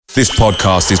This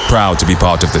podcast is proud to be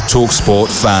part of the TalkSport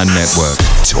Fan Network.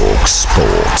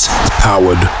 TalkSport.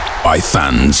 Powered by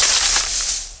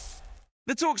fans.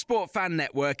 The TalkSport Fan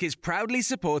Network is proudly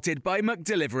supported by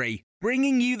McDelivery,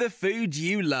 bringing you the food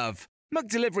you love.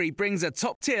 McDelivery brings a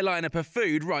top-tier lineup of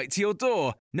food right to your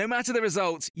door. No matter the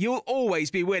result, you'll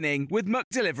always be winning with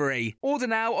McDelivery. Order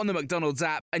now on the McDonald's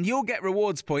app and you'll get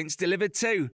rewards points delivered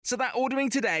too. So that ordering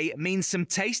today means some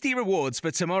tasty rewards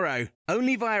for tomorrow.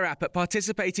 Only via app at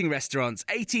participating restaurants.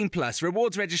 18 plus.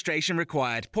 Rewards registration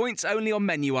required. Points only on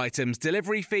menu items.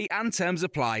 Delivery fee and terms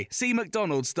apply. See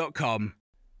mcdonalds.com.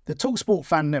 The TalkSport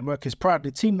Fan Network is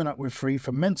proudly teaming up with Free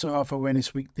for Mental Health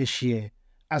Awareness Week this year.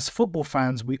 As football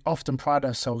fans, we often pride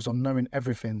ourselves on knowing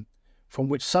everything, from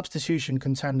which substitution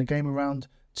can turn the game around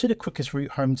to the quickest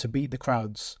route home to beat the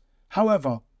crowds.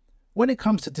 However, when it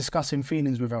comes to discussing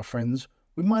feelings with our friends,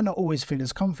 we might not always feel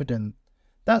as confident.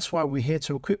 That's why we're here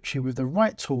to equip you with the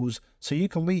right tools so you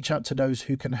can reach out to those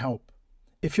who can help.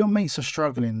 If your mates are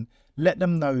struggling, let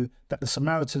them know that the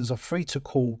Samaritans are free to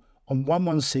call on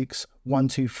 116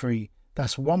 123.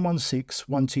 That's 116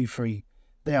 123.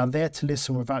 They are there to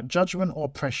listen without judgment or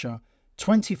pressure,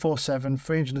 24/7,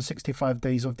 365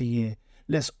 days of the year.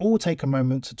 Let's all take a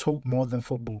moment to talk more than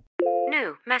football.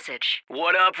 New message.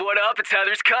 What up? It's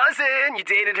Heather's cousin. You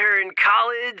dated her in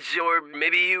college, or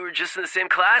maybe you were just in the same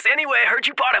class. Anyway, I heard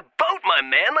you bought a boat, my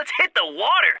man. Let's hit the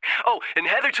water. Oh, and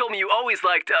Heather told me you always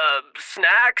liked,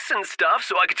 snacks and stuff,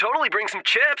 so I could totally bring some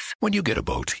chips. When you get a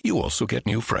boat, you also get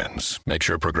new friends. Make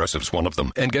sure Progressive's one of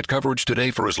them, and get coverage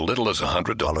today for as little as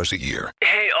 $100 a year.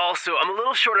 Hey, also, I'm a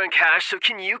little short on cash, so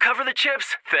can you cover the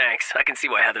chips? Thanks. I can see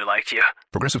why Heather liked you.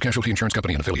 Progressive Casualty Insurance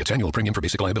Company and affiliates. Annual premium for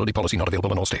basic liability policy not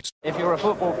available in all states. If you're a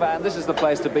football fan, this is the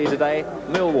place to be today.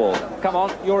 Millwall. Come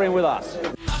on, you're in with us.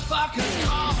 This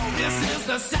is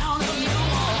the sound of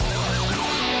Millwall.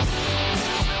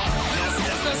 This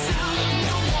is the sound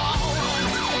of Millwall.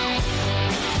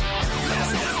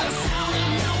 This is the sound of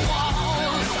Millwall.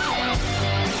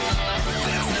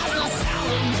 This is the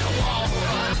sound of Millwall.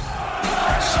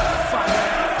 Fire.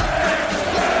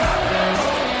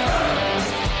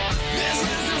 This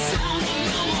is the sound of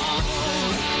Millwall. This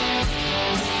is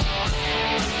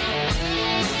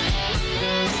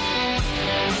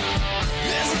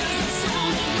the sound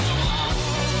of Millwall.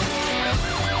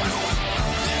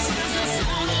 This is the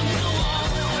sound of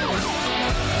Millwall.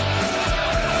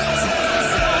 This is the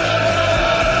sound of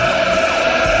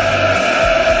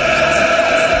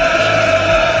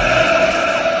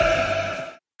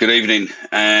Good evening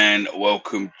and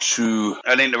welcome to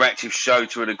an interactive show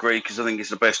to a degree, because I think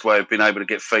it's the best way of being able to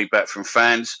get feedback from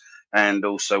fans. And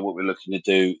also what we're looking to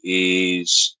do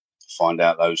is find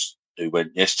out those who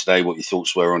went yesterday, what your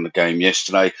thoughts were on the game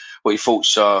yesterday, what your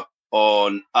thoughts are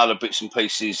on other bits and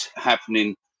pieces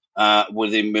happening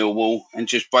within Millwall, and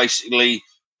just basically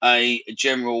a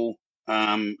general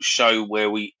show where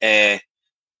we air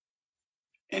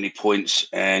any points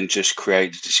and just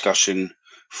create a discussion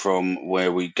from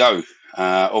where we go.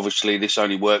 Obviously, this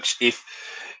only works if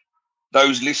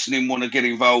those listening want to get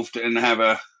involved and have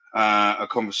a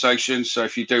conversation. So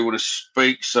if you do want to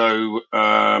speak, hello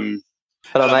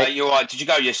mate. You all right? Did you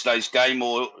go yesterday's game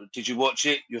or did you watch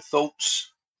it? Your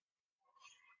thoughts?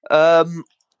 I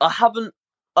haven't.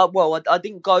 I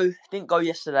didn't go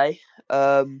yesterday.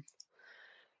 I've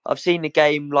seen the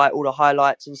game, like all the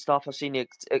highlights and stuff. I've seen the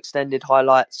extended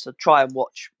highlights. I try and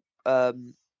watch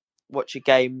a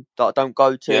game that I don't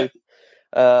go to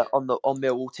on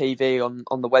Millwall TV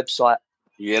on the website.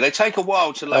 Yeah, they take a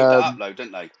while to load that upload,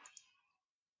 don't they?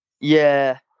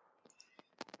 Yeah.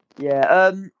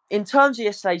 In terms of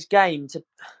yesterday's game,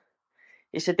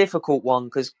 it's a difficult one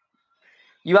because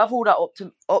you have all that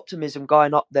optimism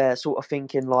going up there, sort of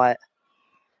thinking like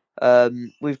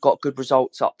we've got good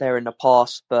results up there in the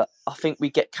past, but I think we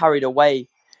get carried away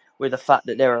with the fact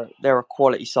that they're a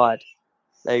quality side.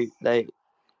 They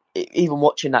even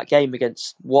watching that game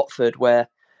against Watford where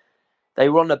they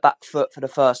were on the back foot for the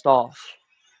first half,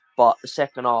 but the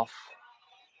second half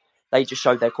they just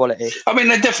showed their quality. I mean,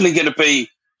 they're definitely going to be,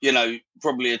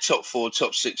 probably a top 4,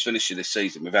 top 6 finisher this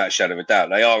season without a shadow of a doubt.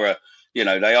 They are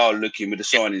they are looking, with the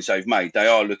signings they've made, they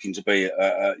are looking to be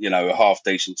a half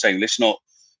decent team. Let's not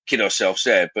kid ourselves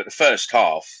there. But the first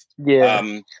half,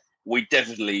 we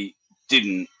definitely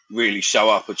didn't really show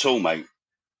up at all, mate.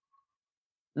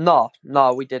 No,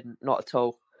 we didn't, not at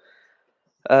all.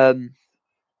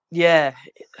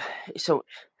 It's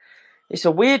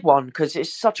a weird one because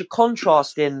it's such a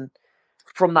contrast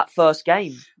from that first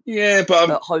game. Yeah, but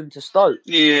at home to Stoke.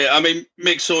 Yeah, I mean,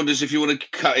 mixed orders. If you want to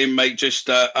cut in, mate, just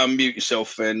unmute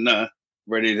yourself and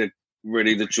ready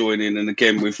to join in. And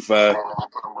again with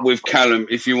Callum,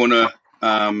 if you want to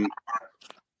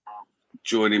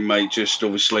joining, mate. Just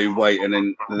obviously wait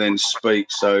and then speak.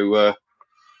 So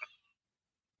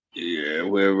yeah,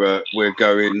 we're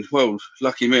going. Well,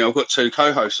 lucky me, I've got 2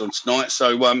 co-hosts on tonight. So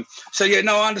yeah,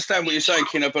 no, I understand what you're saying,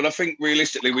 Kinner, but I think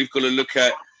realistically we've got to look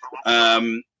at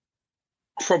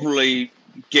probably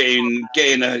getting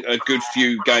a good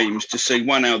few games to see,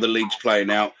 one, how the league's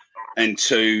playing out, and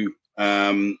 2,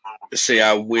 see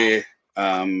how we're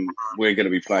going to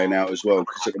be playing out as well,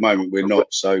 because at the moment we're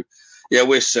not. So yeah,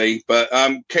 we'll see. But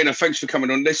Kenna, thanks for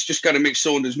coming on. Let's just go to Mick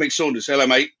Saunders. Mick Saunders, hello,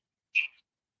 mate.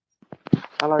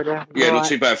 Hello there. Yeah, not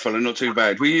too bad, fella, not too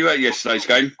bad. Were you at yesterday's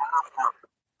game?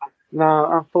 No,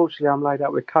 unfortunately I'm laid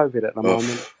up with COVID at the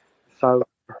moment, so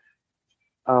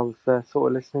I was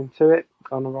sort of listening to it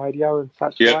on the radio and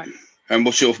such. Yeah. Like. And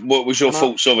what was your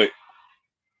thoughts of it?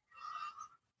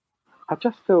 I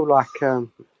just feel like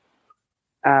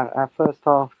our first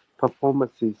half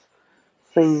performances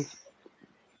seemed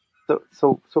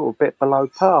sort of a bit below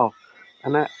par,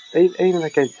 and that even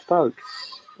against Stoke,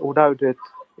 although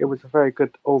it was a very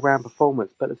good all-round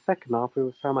performance, but the second half it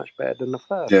was so much better than the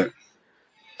first. Yeah.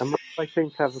 And they seem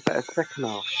to have a better second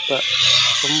half, but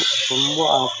from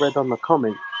what I've read on the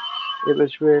comments, it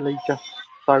was really just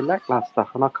so lacklustre,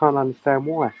 and I can't understand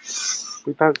why.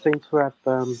 We don't seem to have,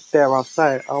 dare I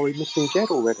say it, are we missing Jed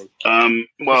already?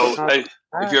 Well,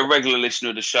 if you're a regular listener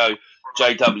of the show,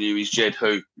 JW is Jed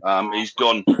who. He's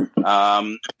gone.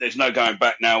 There's no going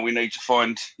back now. We need to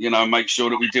find, make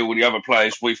sure that we deal with the other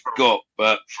players we've got.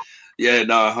 But yeah,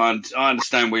 no, I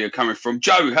understand where you're coming from.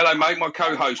 Joe, hello, mate. My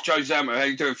co-host, Joe Zammer. How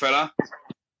you doing, fella?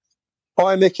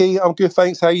 Hi, Mickey. I'm good,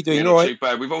 thanks. How you doing? Yeah, not too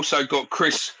bad. We've also got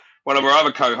Chris, one of our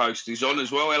other co-hosts, is on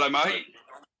as well. Hello, mate.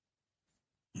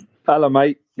 Hello,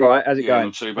 mate. Right, how's it going?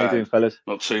 Not too bad. How you doing, fellas?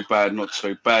 Not too bad. Not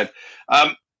too bad.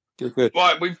 Good.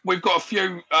 Right, we've got a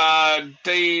few.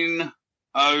 Dean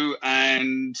O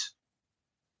and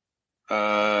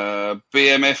BMFENC.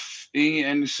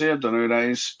 I don't know who that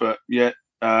is, but yeah.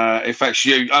 If that's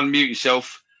you, unmute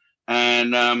yourself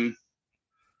and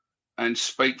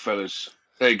speak, fellas.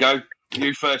 There you go.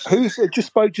 You first. Who's just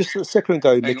spoke just a second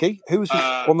ago, Mickey? Who was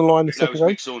on the line a second ago?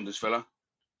 Mick Saunders, fella.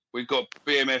 We've got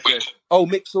BMF. Oh,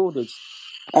 Mick Saunders.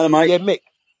 Hello, mate. Yeah, Mick.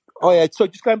 Oh, yeah. So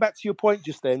just going back to your point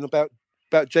just then about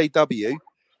JW,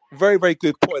 very, very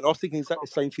good point. I was thinking exactly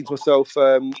the same thing to myself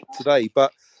today.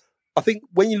 But I think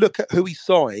when you look at who he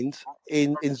signed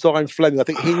in Zion Fleming, I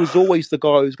think he was always the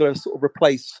guy who was going to sort of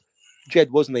replace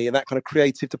Jed, wasn't he, in that kind of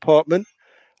creative department.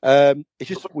 We're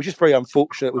just very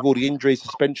unfortunate with all the injuries,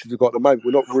 suspensions we've got at the moment.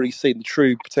 We're not really seeing the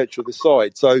true potential of the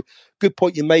side. So, good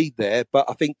point you made there. But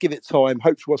I think give it time.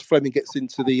 Hopefully, once Fleming gets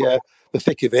into the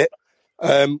thick of it,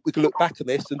 we can look back on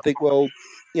this and think, well,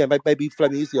 yeah, maybe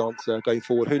Fleming is the answer going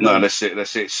forward. Who knows? No,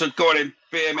 that's it. So, go on in,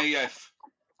 BMEF.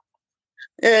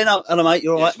 Yeah, no, hello, mate.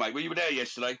 You all right? Yes, mate. Were you there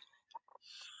yesterday?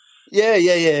 Yeah.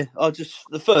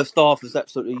 The first half was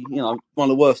absolutely, one of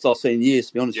the worst I've seen in years,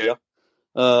 to be honest with you.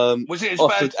 Was it as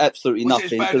bad? Absolutely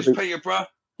nothing. Was it as bad as Peterborough?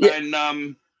 Yeah.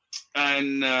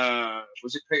 And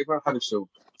was it Peterborough? Huddersfield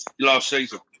last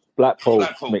season. Blackpool.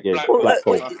 Blackpool.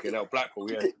 Fucking hell, Blackpool.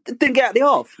 Yeah. It didn't get out the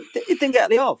half. It didn't get out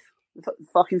the half.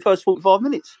 Fucking first 45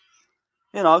 minutes.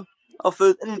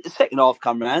 After the second half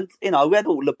come round, we had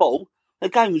all the ball. The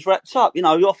game was wrapped up. You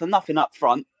offer nothing up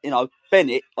front.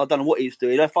 Bennett, I don't know what he was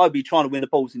doing. If I'd be trying to win the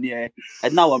balls in the air,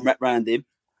 had no one wrapped round him.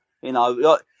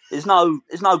 There's no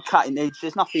cutting edge.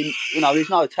 There's nothing. There's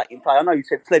no attacking play. I know you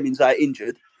said Fleming's out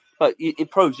injured, but it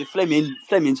proves if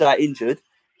Fleming's out injured,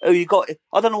 who you got?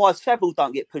 I don't know why Saville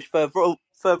don't get pushed further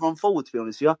on forward. To be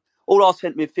honest with you, all our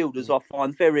centre midfielders I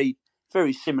find very,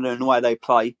 very similar in the way they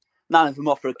play. None of them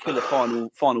offer a killer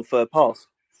final third pass.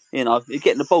 You're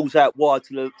getting the balls out wide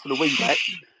to the wing back,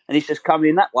 and it's just coming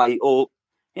in that way, or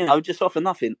just offer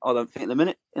nothing. I don't think at the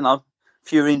minute.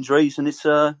 Few injuries, and it's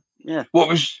yeah. What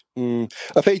was?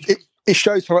 I think it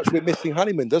shows how much we're missing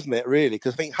Honeyman, doesn't it? Really,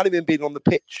 because I think Honeyman being on the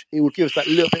pitch, it would give us that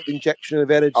little bit of injection of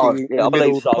energy in the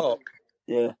middle of the park.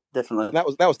 Yeah, definitely. And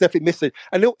that was definitely missing.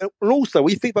 And also,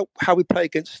 when you think about how we played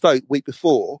against Stoke week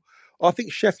before, I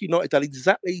think Sheffield United done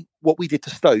exactly what we did to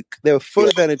Stoke. They were full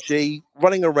of energy,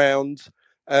 running around.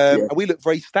 And we looked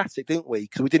very static, didn't we?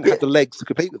 Because we didn't have the legs to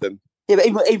compete with them. Yeah, but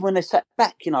even when they sat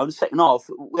back, the second half,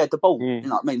 we had the ball.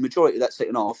 Majority of that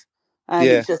second half, and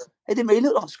it didn't really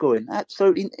look like scoring.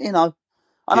 Absolutely, I know.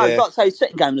 Like I say,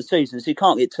 second game of the season, so you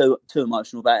can't get too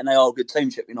emotional about it. And they are a good team,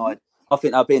 Sheffield United. I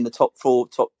think they'll be in the top 3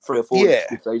 or 4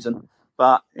 this season.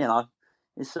 But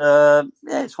it's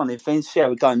it's one of the things. See how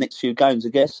we go next few games, I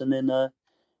guess, and then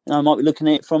I might be looking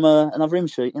at it from another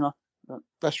image sheet.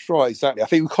 That's right, exactly. I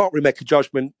think we can't really make a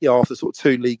judgment after sort of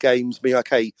 2 league games. I mean,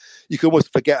 okay, you can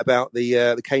almost forget about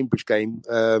the Cambridge game,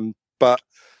 but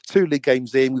 2 league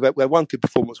games in, we had one good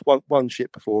performance, one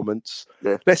shit performance.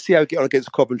 Yeah. Let's see how we get on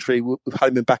against Coventry with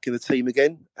Heyman back in the team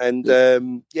again, and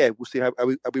we'll see how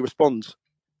we respond.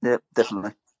 Yeah,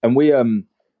 definitely. And we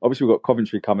obviously we've got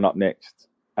Coventry coming up next,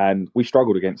 and we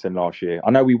struggled against them last year.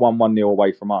 I know we won 1-0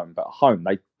 away from home, but at home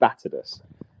they battered us.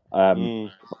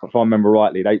 If I remember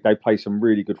rightly, they play some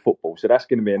really good football. So that's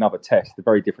going to be another test, a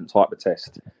very different type of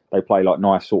test. They play like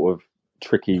nice sort of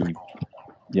tricky,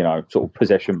 sort of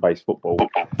possession-based football.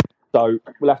 So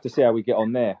we'll have to see how we get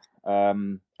on there.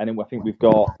 And then I think we've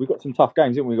got some tough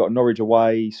games, haven't we? We've got Norwich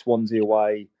away, Swansea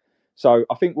away. So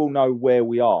I think we'll know where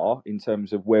we are in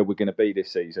terms of where we're going to be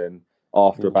this season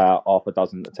after about half a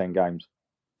dozen to 10 games.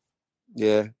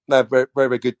 Yeah, no, very, very,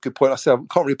 very good point. I said I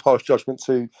can't really pass judgment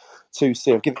too soon.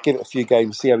 Give it a few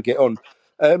games, see how we get on.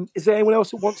 Is there anyone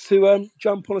else that wants to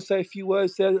jump on and say a few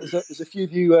words there? There's a few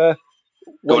of you. Go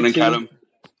on in, Callum.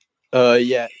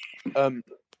 Yeah. I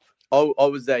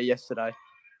was there yesterday.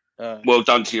 Well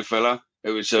done to you, fella.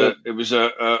 It was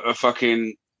a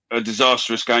fucking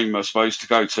disastrous game, I suppose, to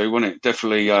go to, wasn't it?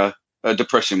 Definitely a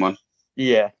depressing one.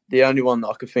 Yeah, the only one that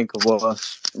I could think of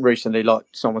was recently, like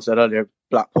someone said earlier,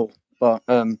 Blackpool. But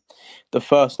the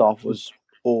first half was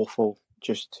awful.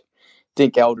 Just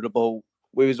didn't get hold of the ball.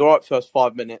 We was all right first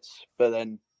 5 minutes, but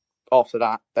then after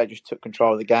that, they just took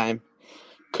control of the game.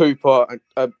 Cooper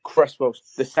and Cresswell,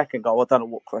 the second goal, I don't know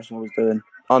what Cresswell was doing.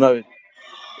 I know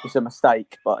it's a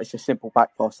mistake, but it's a simple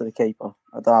back pass to the keeper.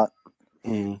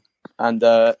 And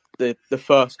the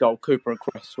first goal, Cooper and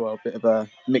Cresswell, a bit of a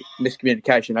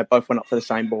miscommunication. They both went up for the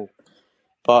same ball.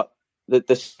 But the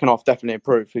second half definitely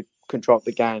improved. We controlled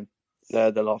the game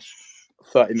the last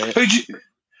 30 minutes.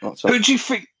 Who do you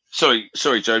think... Sorry,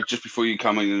 Joe, just before you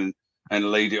come in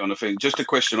and lead it on the thing, just a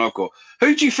question I've got.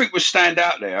 Who do you think would stand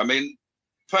out there? I mean,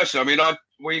 personally, I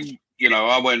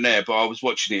weren't there, but I was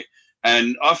watching it.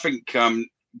 And I think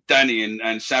Danny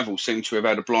and Saville seem to have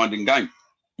had a blinding game.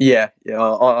 Yeah,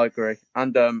 I agree.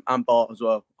 And Bart as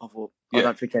well. I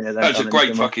don't think any of them. That was a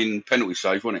great fucking penalty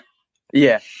save, wasn't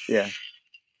it? Yeah,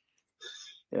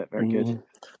 very good.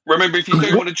 Remember, if you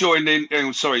do want to join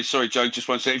in, sorry, Joe, just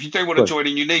one second. If you do want to join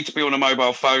in, you need to be on a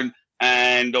mobile phone.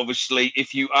 And obviously,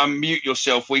 if you unmute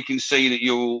yourself, we can see that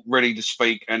you're ready to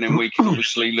speak. And then we can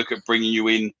obviously look at bringing you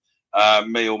in.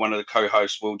 Me or one of the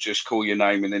co-hosts will just call your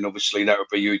name, and then obviously that would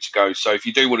be you to go. So if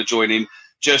you do want to join in,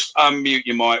 just unmute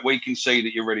your mic. We can see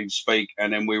that you're ready to speak,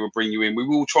 and then we will bring you in. We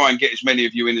will try and get as many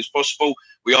of you in as possible.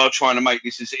 We are trying to make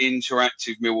this as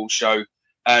interactive Millwall show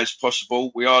as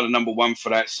possible. We are the number one for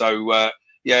that. So,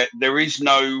 there is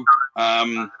no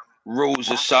rules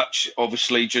as such.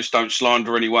 Obviously, just don't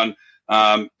slander anyone.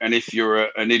 And if you're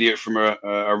an idiot from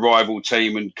a rival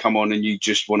team and come on and you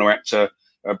just want to act a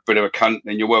bit of a cunt,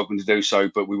 then you're welcome to do so,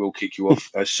 but we will kick you off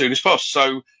as soon as possible.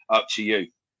 So, up to you.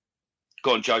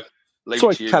 Go on, Joe.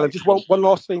 Sorry, Callum, just one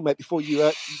last thing, mate, before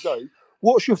you go.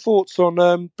 What's your thoughts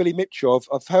on Billy Mitchell?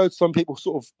 I've heard some people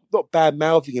sort of, not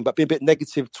bad-mouthing him, but being a bit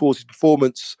negative towards his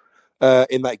performance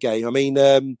in that game. I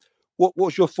mean,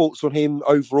 what's your thoughts on him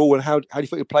overall, and how do you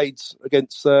think he played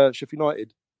against Sheffield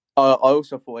United? I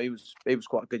also thought he was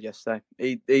quite good yesterday.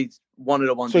 He's one of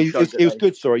the ones. So he was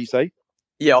good, sorry, you say?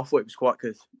 Yeah, I thought he was quite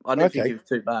good. I didn't think he was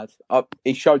too bad.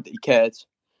 He showed that he cared.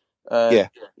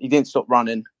 He didn't stop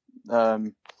running.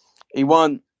 He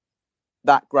wasn't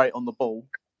that great on the ball.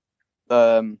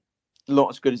 Not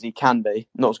as good as he can be.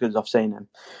 Not as good as I've seen him.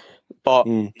 But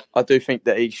I do think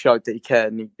that he showed that he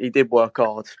cared, and he did work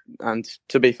hard. And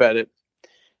to be fair,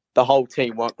 the whole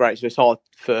team weren't great, so it's hard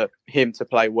for him to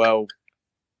play well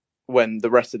when the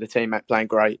rest of the team ain't playing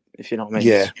great, if you know what I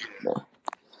mean.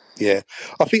 Yeah.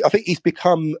 I think he's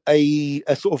become a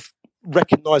sort of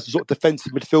recognised sort of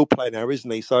defensive midfield player now,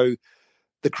 isn't he? So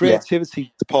the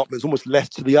creativity department is almost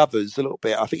left to the others a little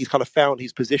bit. I think he's kind of found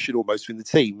his position almost in the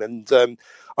team. And I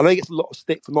know he gets a lot of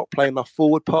stick for not playing enough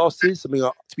forward passes. I mean,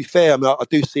 to be fair, I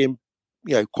do see him,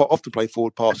 quite often play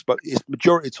forward passes, but it's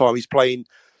majority of the time he's playing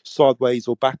sideways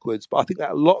or backwards. But I think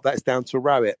that a lot of that is down to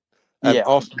Rowett.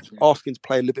 Asking to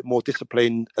play a little bit more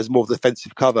discipline as more of a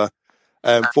defensive cover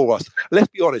for us. Let's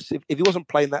be honest, if he wasn't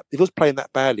playing that, if he was playing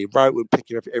that badly, Rowett would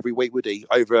pick him every week, would he?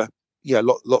 Over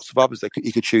lots of others that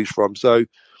he could choose from. So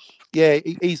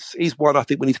he's one I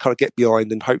think we need to kind of get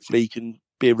behind, and hopefully he can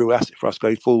be a real asset for us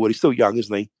going forward. He's still young,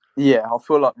 isn't he? Yeah, I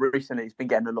feel like recently he's been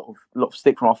getting a lot of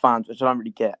stick from our fans, which I don't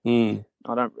really get. I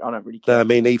don't really care. No,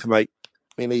 me neither, mate.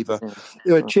 Me neither.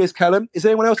 Anyway, cheers, Callum. Is there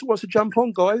anyone else that wants to jump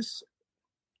on, guys?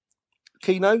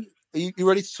 Keno, are you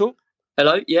ready to talk?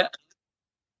 Hello, yeah.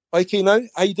 Hey, Keno,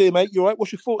 how you doing, mate? You all right?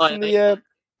 What's your thoughts Hi, on mate.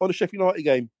 the Sheffield United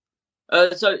game?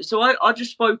 So I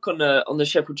just spoke on the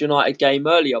Sheffield United game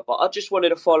earlier, but I just wanted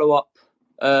to follow up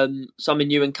something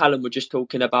you and Callum were just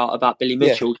talking about Billy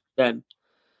Mitchell. Then,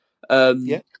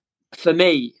 for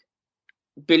me,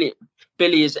 Billy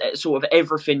is sort of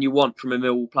everything you want from a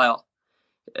Millwall player.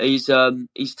 He's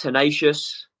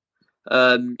tenacious.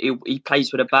 He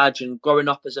plays with a badge, and growing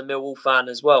up as a Millwall fan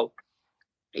as well,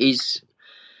 he's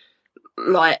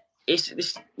like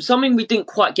it's something we didn't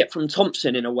quite get from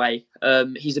Thompson in a way.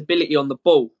 His ability on the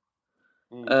ball.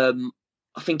 I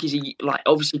think he's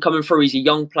obviously coming through. He's a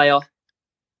young player,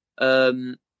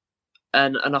 and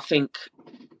I think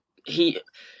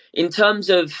in terms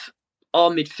of our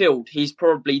midfield, he's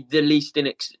probably the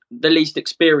least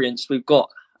experienced we've got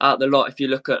out of the lot. If you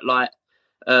look at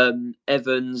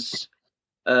Evans,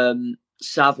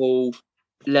 Saville,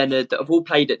 Leonard, that have all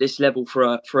played at this level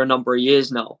for a number of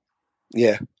years now.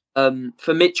 Yeah.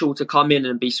 For Mitchell to come in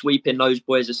and be sweeping those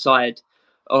boys aside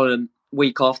on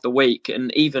week after week,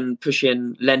 and even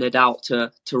pushing Leonard out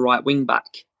to right wing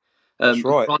back. That's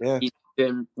right. Yeah. He's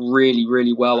doing really,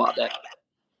 really well out there.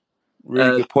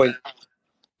 Really good point.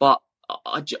 But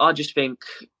I just think,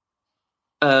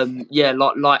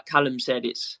 like Callum said,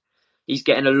 he's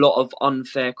getting a lot of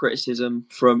unfair criticism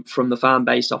from the fan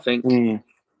base, I think.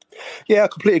 Yeah, I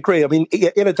completely agree. I mean,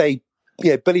 in a day,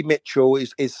 Billy Mitchell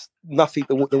is nothing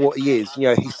than what he is.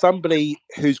 He's somebody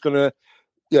who's going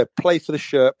to play for the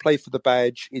shirt, play for the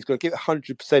badge. He's going to give it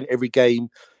 100% every game.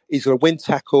 He's going to win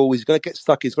tackle. He's going to get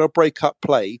stuck. He's going to break up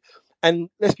play. And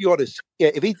let's be honest,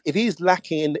 if he's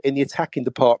lacking in the attacking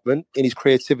department, in his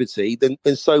creativity,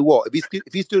 then so what? If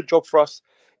he's doing a job for us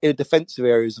in the defensive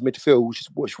areas of midfield,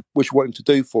 which we want him to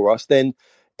do for us, then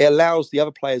it allows the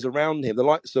other players around him, the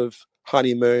likes of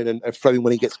Honeymoon and Fleming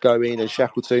when he gets going, and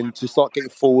Shackleton, to start getting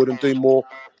forward and doing more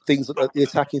things at the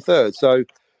attacking third. So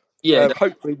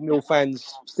hopefully Mill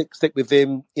fans stick with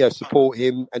him, support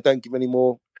him, and don't give him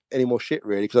any more shit,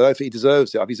 really, because I don't think he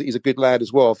deserves it. He's a good lad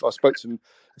as well. I spoke to him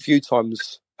a few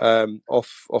times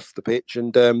off the pitch,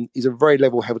 and he's a very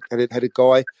level-headed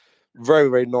guy, very,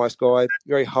 very nice guy,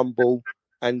 very humble,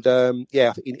 and I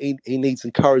think he needs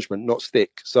encouragement, not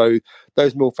stick. So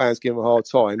those Mill fans give him a hard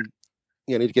time.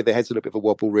 Need to give their heads a little bit of a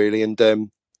wobble, really, and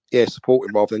support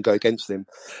him rather than go against him.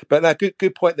 But no,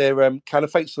 good point there, Callum.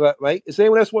 Thanks for that, mate. Is there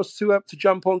anyone else wants to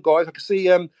jump on, guys? I can see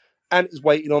Ant is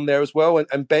waiting on there as well,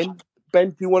 and Ben. Ben,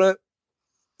 do you want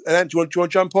to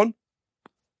jump on?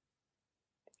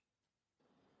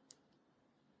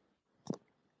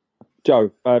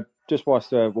 Joe, just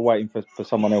whilst we're waiting for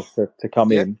someone else to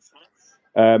come in,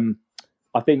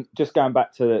 I think just going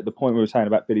back to the point we were saying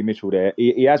about Billy Mitchell there,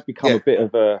 he has become a bit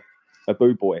of a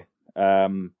boo boy.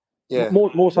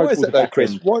 More so. Why is that though,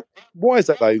 Chris? Why is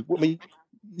that though? I mean,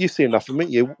 you see enough of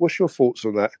me. What's your thoughts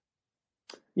on that?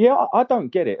 Yeah, I don't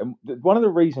get it. And one of the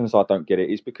reasons I don't get it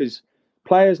is because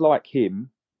players like him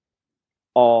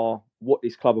are what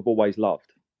this club have always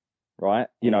loved, right?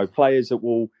 Players that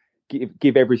will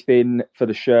give everything for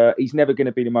the shirt. He's never going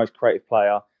to be the most creative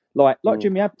player, like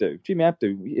Jimmy Abdu. Jimmy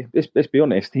Abdu, let's be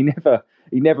honest, he never.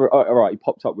 All right, he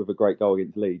popped up with a great goal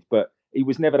against Leeds, but he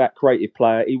was never that creative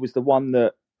player. He was the one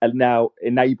that now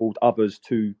enabled others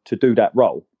to do that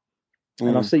role.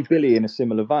 And I see Billy in a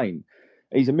similar vein.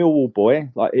 He's a Millwall boy,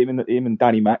 like him and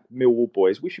Danny Mac, Millwall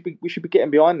boys. We should be getting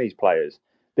behind these players.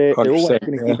 They're always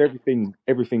going to give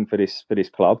everything for this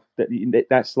club.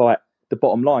 That's like the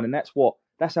bottom line, and that's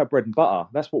our bread and butter.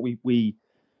 That's what we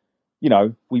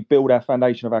build our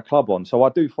foundation of our club on. So I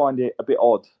do find it a bit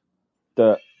odd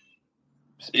that,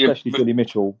 especially Billy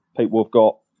Mitchell, people have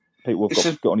got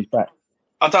on his back.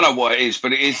 I don't know what it is,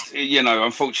 but it is.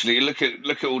 Unfortunately, look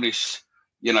at all this.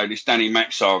 This Danny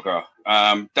Mac saga.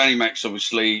 Danny Mac's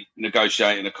obviously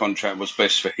negotiating a contract was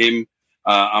best for him.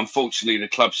 Unfortunately, the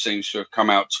club seems to have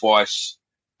come out twice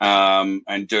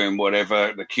and doing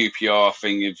whatever. The QPR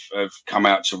thing have come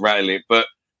out to rattle it. But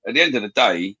at the end of the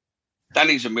day,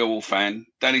 Danny's a Millwall fan.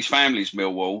 Danny's family's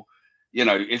Millwall.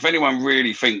 If anyone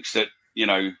really thinks that,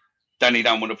 Danny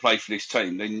don't want to play for this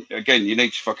team, then, again, you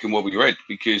need to fucking wobble your head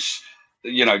because,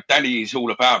 Danny is all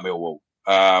about Millwall.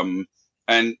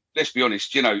 And let's be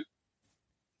honest,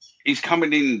 he's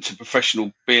coming into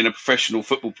being a professional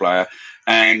football player,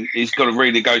 and he's got to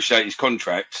renegotiate his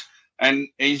contract, and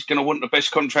he's going to want the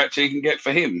best contract he can get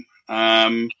for him.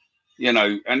 And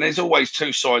there's always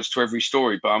two sides to every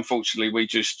story, but unfortunately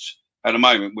at the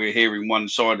moment, we're hearing one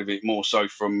side of it more so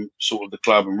from sort of the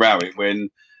club and Rowett, when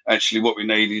actually what we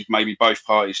need is maybe both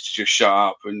parties to just shut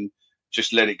up and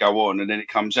just let it go on, and then it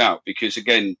comes out. Because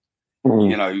again,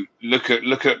 look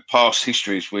at past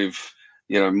histories with,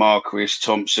 Marquis,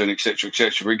 Thompson, etc.,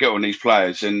 etc. We get on these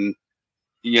players and,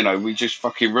 we just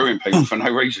fucking ruin people for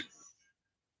no reason.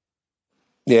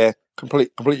 Yeah,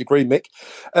 completely agree, Mick.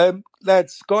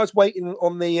 Lads, guys waiting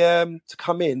on the to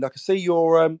come in. I can see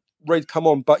you're ready to come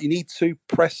on, but you need to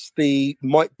press the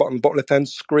mic button on the bottom left-hand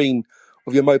screen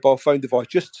of your mobile phone device.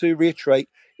 Just to reiterate,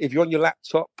 if you're on your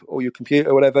laptop or your computer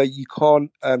or whatever, you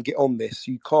can't get on this.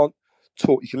 You can't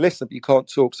talk. You can listen, but you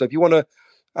can't talk. So if you want to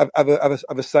have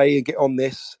a say and get on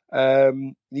this,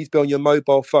 you need to be on your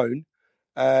mobile phone.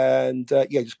 And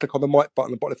just click on the mic button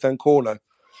on the bottom left-hand corner.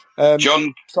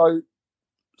 John.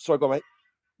 Sorry, go on, mate.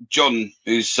 John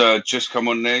who's just come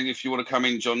on there. If you want to come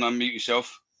in, John, unmute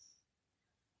yourself.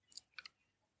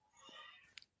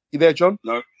 You there, John?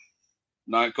 No,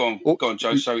 go on,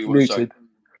 Joe. Say what you want to say.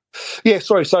 Yeah,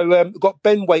 sorry. So we've got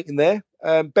Ben waiting there.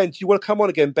 Ben, do you want to come on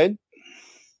again, Ben?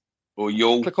 Or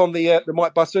you'll click on the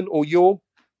mic button, or you'll.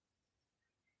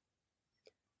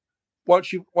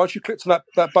 Once you click on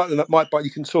that button, that mic button,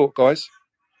 you can talk, guys.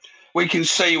 We can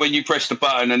see when you press the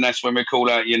button, and that's when we call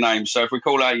out your name. So if we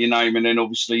call out your name, and then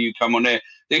obviously you come on there.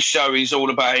 This show is all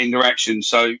about interaction.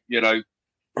 So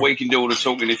we can do all the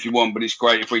talking if you want, but it's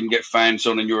great if we can get fans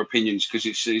on and your opinions, because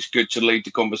it's good to lead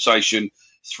the conversation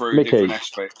through Mickey, different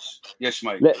aspects. Yes,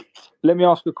 mate. Let me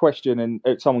ask a question, and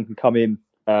someone can come in.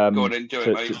 Go on, then, do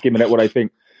it, mate. To give me what they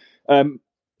think.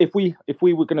 If we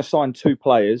were going to sign 2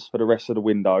 players for the rest of the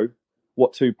window,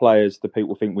 what 2 players do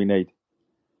people think we need?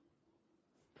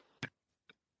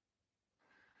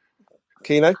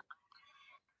 Keno?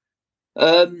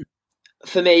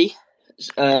 For me,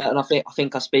 and I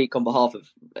think I speak on behalf of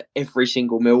every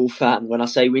single Millwall fan when I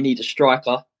say we need a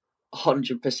striker,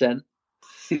 100%.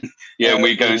 Yeah, and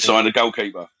we go and sign a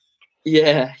goalkeeper.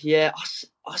 Yeah.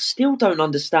 I still don't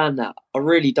understand that. I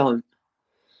really don't.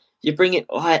 You bring it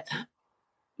like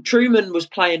Truman was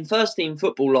playing first team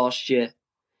football last year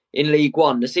in League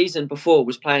One. The season before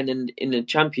was playing in the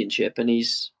Championship, and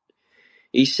he's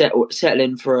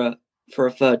settling for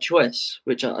a third choice,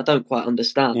 which I don't quite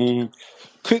understand.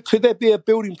 Could there be a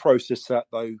building process to that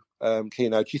though,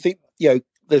 Keno? Do you think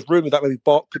there's rumour that maybe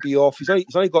Bart could be off? He's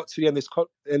only got to the end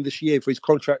of this year before his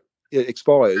contract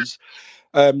expires.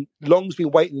 Long's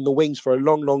been waiting in the wings for a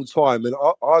long time, and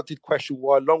I did question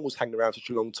why Long was hanging around such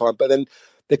a long time. But then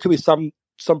there could be some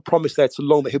promise there to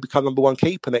Long that he'll become number 1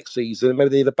 keeper next season, and maybe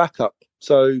they need a backup.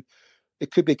 So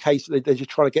it could be a case that they're just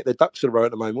trying to get their ducks in a row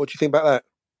at the moment. What do you think about that?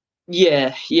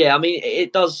 Yeah. I mean,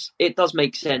 it does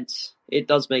make sense. It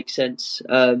does make sense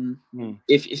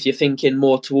if you're thinking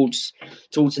more towards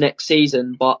next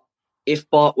season. But if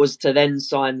Bart was to then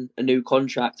sign a new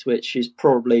contract, which is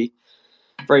probably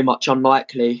very much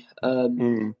unlikely,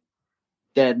 then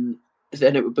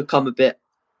it would become a bit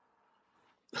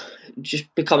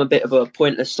of a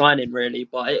pointless signing, really.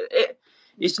 But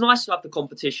it's nice to have the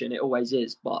competition. It always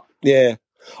is. But yeah,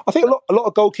 I think a lot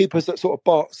of goalkeepers that sort of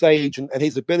Bart's age and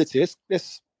his ability,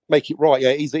 let's make it right.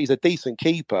 Yeah, he's a decent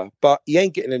keeper, but he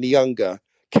ain't getting any younger.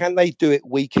 Can they do it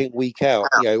week in, week out?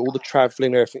 All the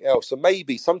travelling and everything else. So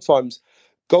maybe sometimes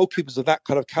goalkeepers of that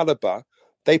kind of calibre,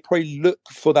 they probably look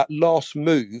for that last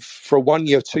move for a 1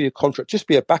 year or 2 year contract, just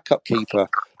be a backup keeper,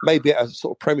 maybe at a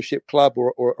sort of Premiership club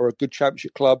or a good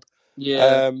Championship club.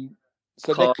 Yeah.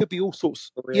 So there could be all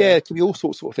sorts. Yeah, it could be all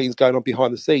sorts of things going on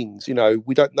behind the scenes.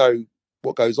 We don't know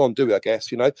what goes on, do we? I guess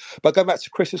But going back to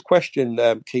Chris's question,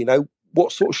 Keno,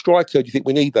 what sort of striker do you think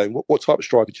we need, though? What type of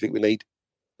striker do you think we need?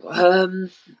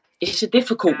 It's a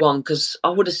difficult one, because I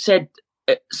would have said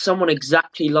someone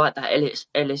exactly like that.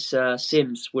 Ellis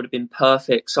Sims would have been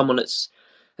perfect. Someone that's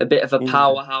a bit of a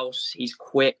powerhouse. He's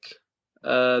quick,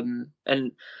 and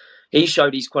he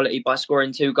showed his quality by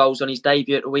scoring 2 goals on his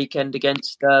debut at the weekend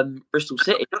against Bristol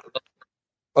City.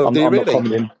 I'm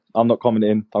not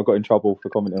commenting. I got in trouble for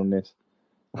commenting on this.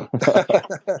 I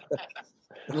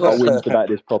wouldn't about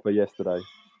this proper yesterday.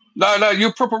 No,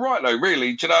 you're proper right though.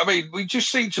 Really, do you know what I mean? We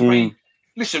just seem to be.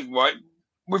 Listen, right.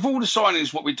 With all the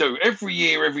signings, what we do every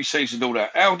year, every season, all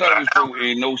that. Aldo was brought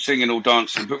in, all singing, all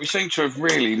dancing, but we seem to have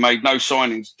really made no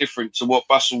signings different to what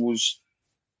Bustle was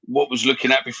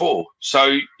looking at before. So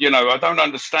I don't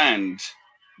understand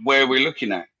where we're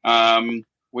looking at.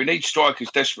 We need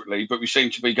strikers desperately, but we seem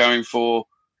to be going for,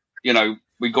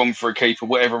 we've gone for a keeper,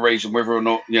 whatever reason, whether or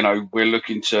not, we're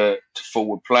looking to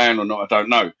forward plan or not, I don't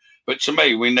know. But to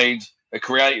me, we need a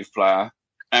creative player,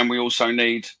 and we also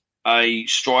need a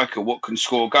striker what can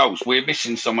score goals. We're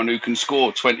missing someone who can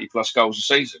score 20 plus goals a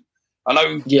season. I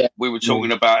know we were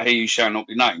talking about he who shall not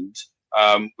be named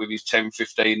with his 10,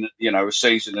 15, a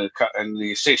season and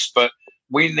the assists, but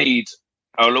we need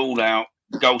an all-out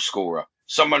goal scorer,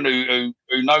 someone who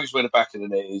knows where the back of the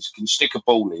net is, can stick a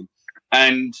ball in,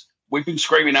 and we've been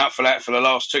screaming out for that for the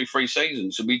last 2-3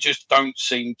 seasons, and we just don't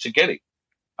seem to get it.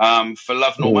 For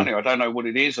love nor money, I don't know what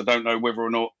it is. I don't know whether or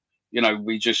not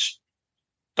we just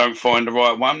don't find the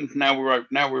right one. Now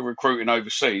we're recruiting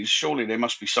overseas. Surely there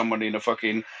must be someone in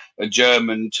a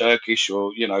German, Turkish,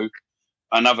 or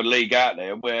another league out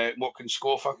there what can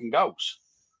score fucking goals.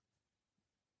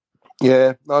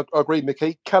 Yeah, I agree,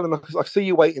 Mickey. Callum, I see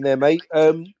you waiting there, mate.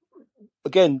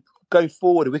 Again, going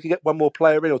forward, if we could get one more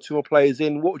player in or two more players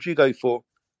in, what would you go for?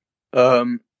 I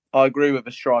agree with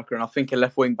a striker, and I think a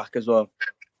left wing back as well.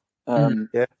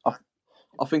 Yeah,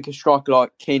 I think a striker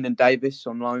like Keenan Davis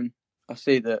on loan. I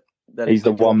see that he's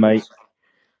the one, mate.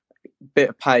 Bit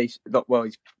of pace. Well,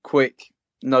 he's quick.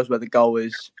 Knows where the goal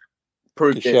is.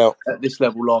 Proved it at this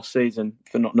level last season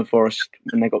for Nottingham Forest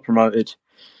when they got promoted.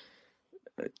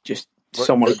 Just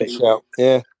someone a bit.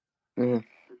 Yeah. And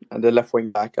the left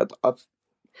wing back.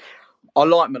 I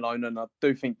like Malone, and I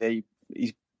do think that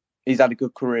he's had a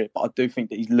good career, but I do think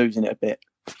that he's losing it a bit.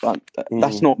 But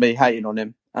that's not me hating on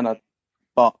him,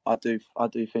 but I do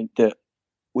think that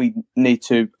we need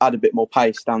to add a bit more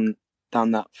pace down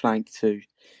that flank to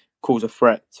cause a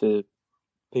threat to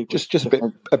people. Just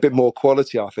a bit more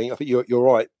quality. I think you're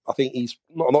right. I think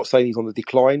I'm not saying he's on the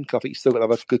decline. I think he's still got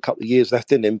another good couple of years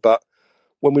left in him. But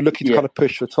when we're looking to kind of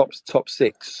push for top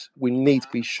six, we need to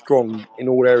be strong in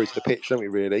all areas of the pitch, don't we?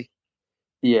 Really?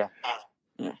 Yeah.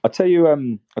 I tell you,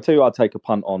 I'd take a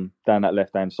punt on down that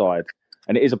left hand side,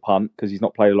 and it is a punt because he's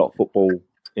not played a lot of football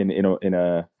in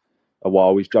a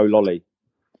while. He's Joe Lolly.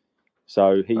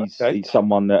 So he's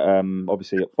someone that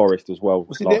obviously at Forest as well.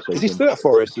 Is he still at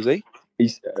Forest? Is he?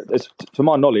 He's, to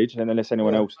my knowledge, and unless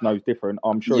anyone else knows different,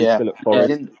 I'm sure he's still at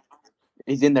Forest.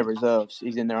 He's in their reserves.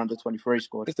 He's in their under-23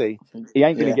 squad. Is he? He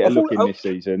ain't going to get a look in this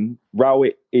season.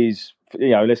 Rowett is,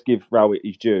 let's give Rowett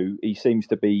his due. He seems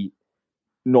to be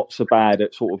not so bad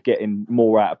at sort of getting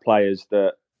more out of players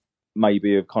that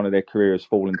maybe have kind of their career has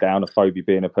fallen down. Afobe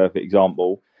being a perfect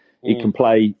example. He can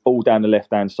play all down the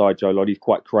left-hand side, Joe Loddy. He's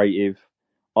quite creative.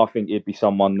 I think he'd be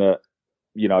someone that,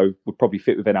 would probably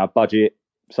fit within our budget,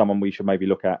 someone we should maybe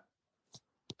look at.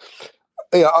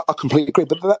 Yeah, I completely agree.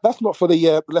 But that's not for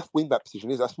the left wing-back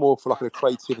position, is it? That's more for like a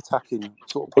creative attacking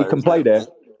sort of player. He can play there.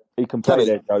 He can play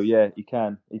there, Joe. Yeah, he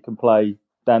can. He can play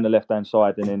down the left-hand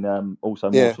side and then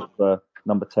also more sort of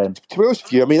number 10. To be honest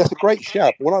with you, I mean, that's a great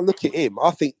shout. But when I look at him,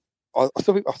 I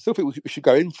still think we should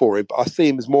go in for him, but I see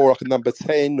him as more like a number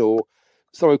 10 or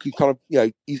someone who can kind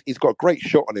of, he's got a great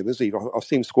shot on him, isn't he? I've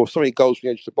seen him score so many goals from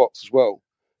the edge of the box as well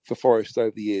for Forest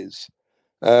over the years.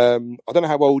 I don't know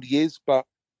how old he is, but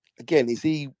again, is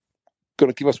he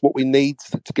going to give us what we need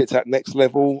to get to that next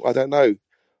level? I don't know.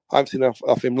 I haven't seen enough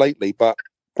of him lately, but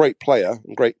great player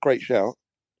and great shout.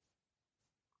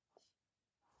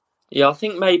 Yeah, I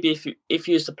think maybe if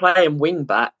you was to play him wing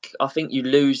back, I think you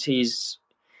lose his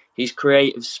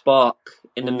creative spark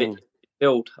in the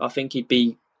midfield. I think he'd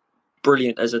be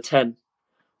brilliant as a 10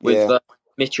 with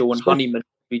Mitchell and Honeyman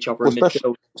each other in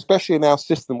midfield. Especially in our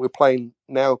system we're playing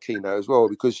now, Keno, as well,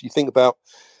 because you think about,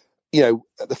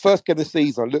 at the first game of the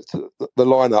season, I looked at the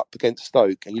lineup against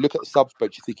Stoke, and you look at the subs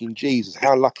bench, you're thinking, Jesus,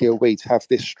 how lucky are we to have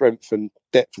this strength and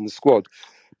depth in the squad?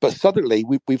 But suddenly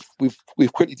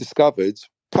we've quickly discovered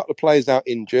a couple of players out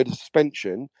injured, a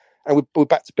suspension, and we're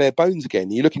back to bare bones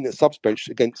again. You're looking at the subs bench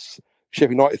against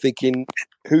Sheffield United, thinking,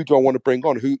 who do I want to bring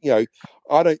on?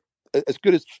 I don't, as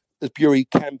good as Bury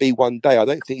can be one day, I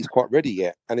don't think he's quite ready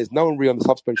yet. And there's no one really on the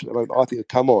subs bench at the moment I think will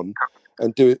come on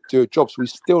and do a job. So we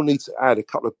still need to add a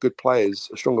couple of good players,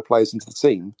 stronger players into the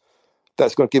team.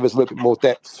 That's going to give us a little bit more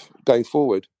depth going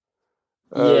forward.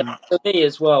 For me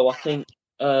as well, I think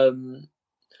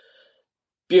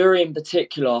Bury in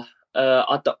particular,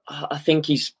 I think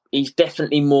he's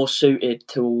definitely more suited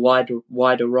to a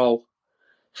wider role.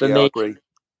 For me, I agree.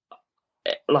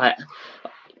 Like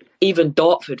even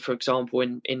Dartford, for example,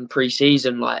 in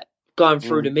pre-season, like going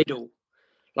through the middle,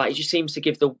 like he just seems to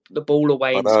give the ball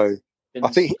away. I know. I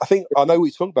think I know what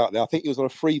you're talking about there. I think he was on a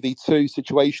 3v2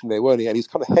 situation there, weren't he? And he was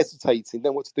kind of hesitating,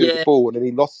 then what to do with the ball, and then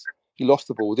he lost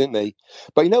the ball, didn't he?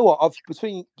 But you know what?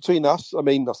 Between us, I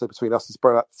mean, I say between us, there's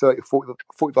probably about 30 or 40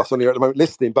 of us on here at the moment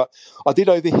listening, but I did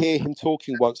overhear him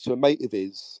talking once to a mate of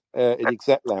his in the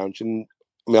exec lounge, and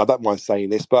I mean, I don't mind saying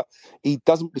this, but he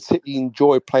doesn't particularly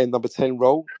enjoy playing number 10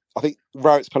 role. I think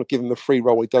Rowett's kind of given him a free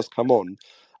role when he does come on,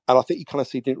 and I think you kind of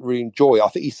see he didn't really enjoy it. I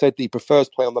think he said he prefers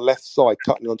playing on the left side,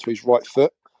 cutting onto his right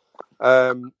foot.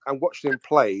 And watching him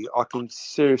play, I can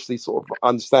seriously sort of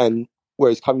understand where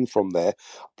he's coming from there.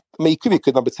 I mean, he could be a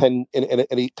good number 10 in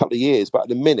a couple of years, but at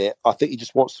the minute, I think he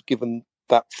just wants to give him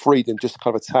that freedom just to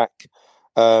kind of attack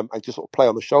and just sort of play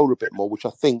on the shoulder a bit more, which I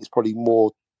think is probably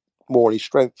more in his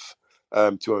strength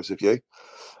To be honest with you,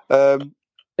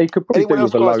 he could probably anyone do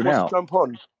else with a guys loan wants out. to jump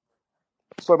on?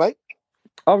 Sorry, mate.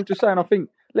 I was just saying, I think,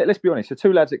 let's be honest, the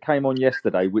two lads that came on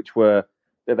yesterday, which were,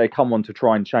 that they come on to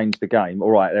try and change the game.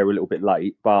 All right, they were a little bit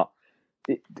late, but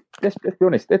let's be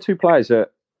honest, they're two players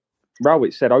that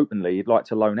Rowett said openly he'd like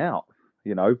to loan out,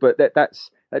 but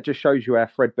that just shows you how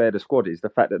threadbare the squad is. The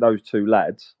fact that those two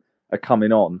lads are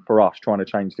coming on for us trying to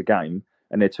change the game,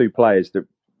 and they're two players that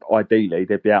ideally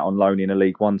they'd be out on loan in a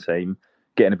League One team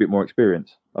getting a bit more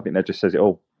experience. I think that just says it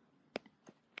all.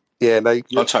 Yeah, mate.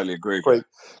 I totally agree. Great.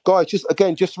 Guys, just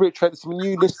to reiterate, some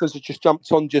new listeners have just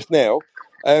jumped on just now.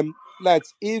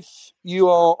 Lads, if you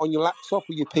are on your laptop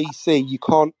or your PC, you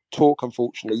can't talk,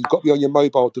 unfortunately. You've got to be on your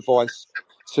mobile device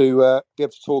to be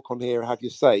able to talk on here and have your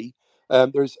say.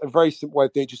 There's a very simple way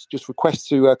of doing it. Just request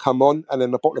to come on, and then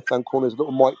the bottom left-hand corner is a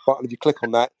little mic button. If you click on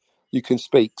that, you can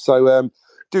speak. So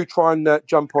do try and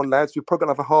jump on, lads. We're probably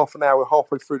going to have a half an hour,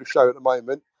 halfway through the show at the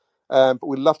moment. But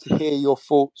we'd love to hear your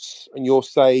thoughts and your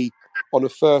say on the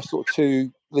first sort of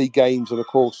two league games, and of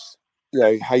course,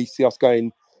 how you see us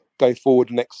going forward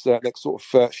the next sort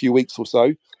of few weeks or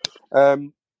so. But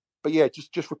yeah,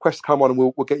 just request to come on, and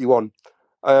we'll get you on.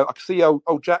 I can see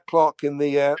old Jack Clark in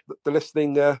the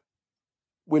listening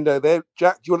window there.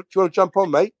 Jack, do you want to jump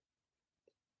on, mate?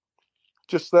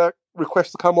 Just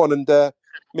request to come on, and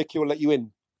Mickey will let you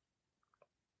in.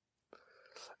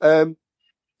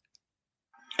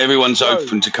 Everyone's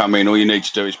open to come in. All you need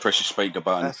to do is press your speaker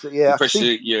button. That's it, yeah. Press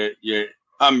you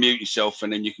unmute yourself,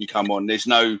 and then you can come on.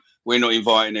 We're not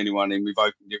inviting anyone in. We've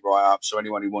opened it right up, so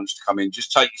anyone who wants to come in,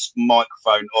 just take your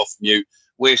microphone off mute.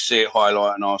 We'll see it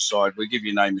highlight on our side. We'll give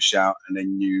your name a shout, and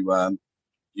then you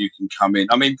can come in.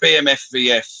 I mean, BMEF,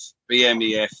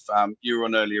 you were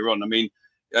on earlier on. I mean,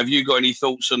 have you got any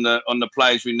thoughts on the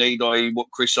players we need? I.e.,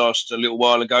 what Chris asked a little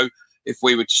while ago. If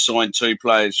we were to sign two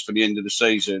players for the end of the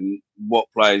season, what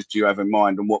players do you have in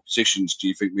mind, and what positions do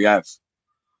you think we have?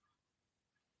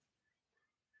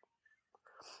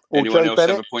 Anyone else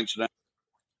have a point to that?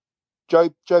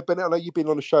 Joe Bennett, I know you've been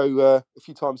on the show a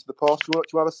few times in the past. Do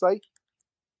you have a say?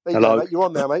 There you go, mate. You're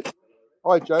on now, mate.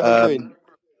 Hi, Joe. How you doing?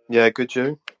 Yeah, good,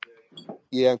 you?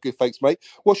 Yeah, I'm good, thanks, mate.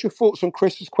 What's your thoughts on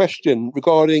Chris's question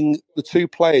regarding the two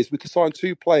players? We could sign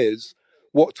two players.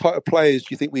 What type of players do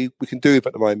you think we can do with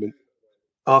at the moment?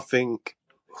 I think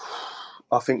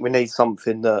we need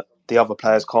something that the other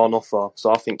players can't offer.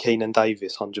 So I think Keenan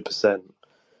Davis, 100%,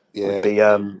 would be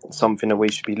something that we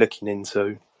should be looking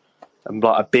into. And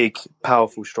like a big,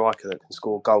 powerful striker that can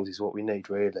score goals is what we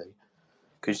need, really.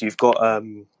 Because you've got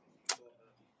the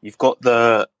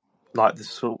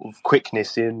sort of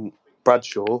quickness in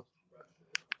Bradshaw,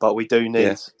 but we do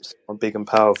need someone big and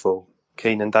powerful.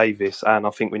 Keenan Davis, and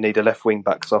I think we need a left wing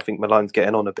back because I think Malone's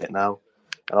getting on a bit now.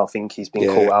 And I think he's been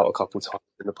caught out a couple of times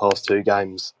in the past two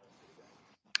games.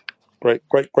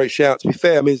 Great shout. To be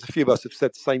fair, I mean, there's a few of us have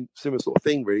said the similar sort of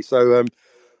thing, really. So I'm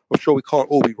sure we can't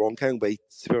all be wrong, can we?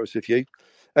 To be honest with you,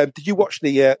 did you watch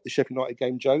the Sheffield United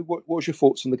game, Joe? What was your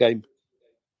thoughts on the game?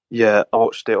 Yeah, I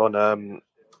watched it on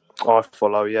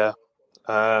iFollow. Yeah,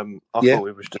 I thought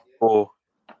it was just poor,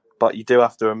 but you do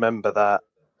have to remember that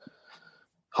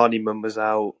Honeyman was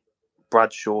out,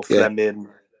 Bradshaw, Fleming,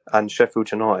 and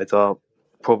Sheffield United are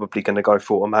probably going to go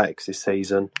for automatics this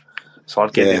season. So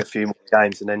I'd give it a few more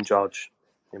games and then judge,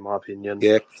 in my opinion.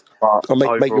 Yeah, but I'll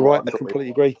make you right. I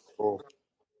completely agree.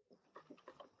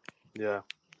 Yeah.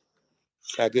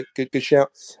 Good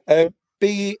shout.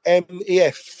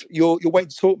 BMEF, you're waiting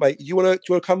to talk, mate. Do you want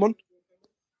to come on?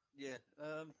 Yeah.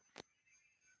 Can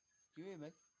you hear me?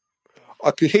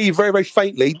 I can hear you very, very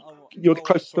faintly. You're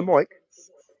close to the mic.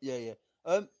 Yeah.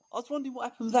 I was wondering what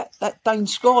happened with that Dane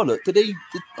Scarlett. I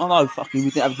know, we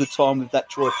didn't have a good time with that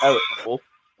Troy Parrott before.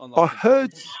 I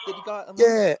heard. Did he go out on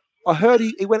loan? I heard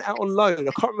he went out on loan.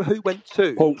 I can't remember who he went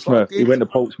to. Portsmouth. He went to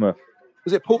Portsmouth.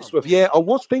 Was it Portsmouth? Yeah, I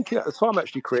was thinking at the time,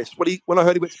 actually, Chris, when I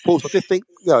heard he went to Portsmouth, I did think,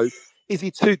 is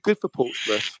he too good for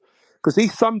Portsmouth? Because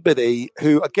he's somebody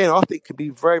who, again, I think can be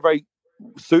very, very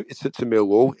suited to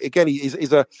Millwall. Again,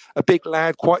 he's a big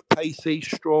lad, quite pacey,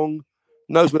 strong,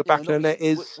 knows where the back of the net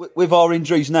is. With our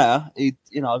injuries now, he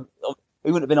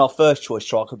wouldn't have been our first choice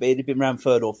striker, but he'd have been round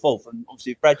third or fourth. And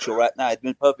obviously, if Bradshaw right now, it'd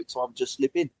been a perfect time to just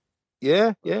slip in.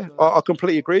 Yeah. I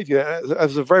completely agree with you. It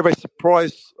was a very, very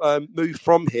surprise move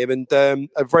from him, and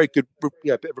a very good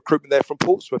bit of recruitment there from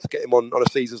Portsmouth to get him on a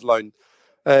season's loan.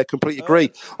 Completely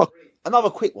agree. Another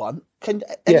quick one. Can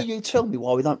any of you tell me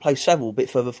why we don't play Saville a bit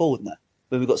further forward now?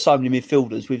 When we've got so many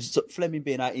midfielders, with Fleming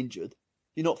being out injured.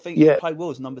 You not think he play well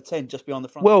as number 10 just behind the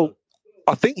front? Well,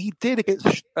 I think he did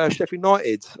against Sheffield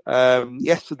United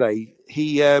yesterday.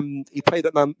 He played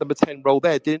that number 10 role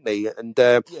there, didn't he? And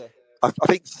I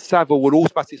think Saville would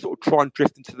automatically sort of try and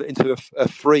drift into a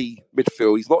free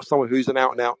midfield. He's not someone who's an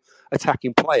out-and-out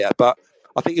attacking player, but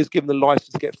I think he was given the license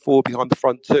to get forward behind the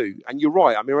front too. And you're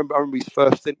right. I remember his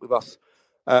first stint with us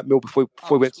at Mill before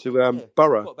we went to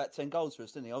Borough. He got about 10 goals for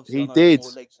us, didn't he? Obviously, He did.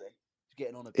 More legs there.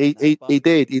 Getting on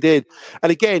He did.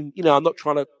 And again, I'm not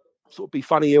trying to sort of be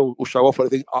funny or show off or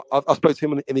anything. I spoke to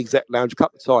him in the exec lounge a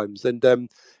couple of times, and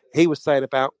he was saying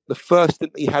about the first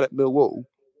stint he had at Millwall,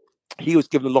 he was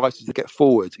given the license to get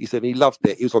forward. He said he loved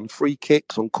it. He was on free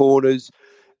kicks, on corners.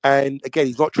 And again,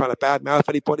 he's not trying to badmouth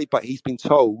anybody, but he's been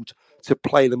told to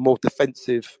play in a more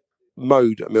defensive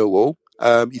mode at Millwall.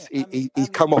 He's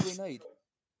come off.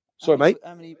 Sorry, mate.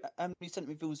 How many centre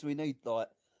midfielders do we need? Like,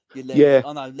 yeah.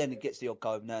 I know Leonard gets the odd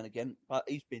go now and again, but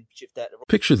he's been shifted out.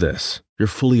 Picture this. You're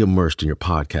fully immersed in your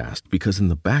podcast because in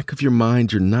the back of your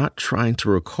mind, you're not trying to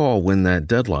recall when that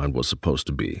deadline was supposed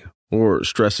to be or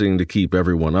stressing to keep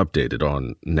everyone updated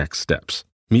on next steps.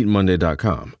 Meet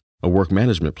Monday.com, a work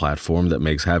management platform that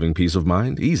makes having peace of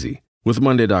mind easy. With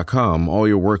Monday.com, all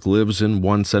your work lives in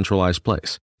one centralized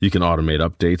place. You can automate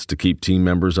updates to keep team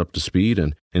members up to speed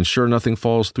and ensure nothing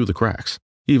falls through the cracks,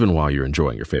 even while you're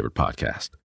enjoying your favorite podcast.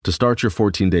 To start your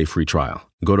 14-day free trial,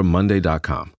 go to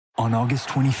Monday.com. On August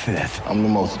 25th, I'm the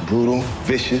most brutal,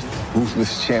 vicious,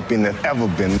 ruthless champion that's ever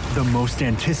been. The most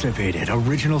anticipated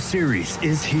original series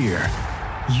is here.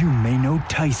 You may know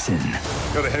Tyson.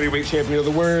 You're the heavyweight champion of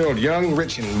the world, young,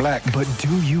 rich, and black. But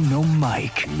do you know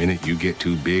Mike? The minute you get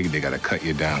too big, they gotta cut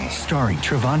you down. Starring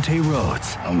Trevante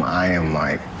Rhodes. I'm Iron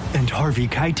Mike. And Harvey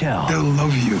Keitel. They'll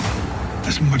love you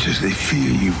as much as they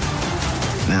fear you.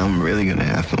 Now I'm really gonna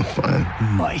have some fun.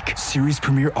 Mike, series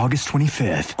premiere August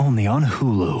 25th, only on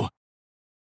Hulu.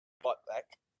 Right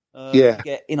back. Yeah.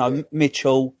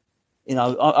 Mitchell.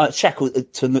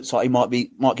 Shackleton looks like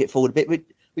he might get forward a bit.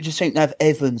 We just seem to have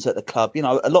Evans at the club.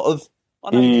 A lot of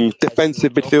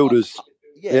defensive midfielders.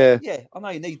 Yeah. I know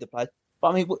you need the play,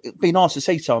 but it'd be nice to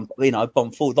see some,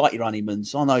 bomb forward like your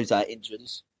Honeymans. I know he's out injured.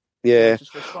 Yeah.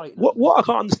 What I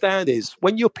can't understand is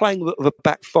when you're playing with a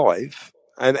back five,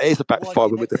 and it is a back five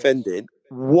when we're defending,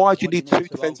 why do you need two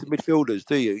defensive midfielders?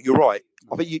 Do you? You're right.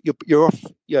 I think you're off.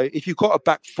 If you've got a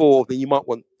back four, then you might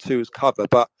want two as cover,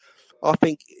 but I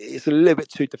think it's a little bit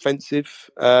too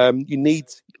defensive. You need,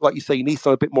 like you say,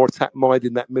 someone a bit more attack minded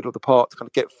in that middle of the park to kind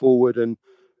of get forward and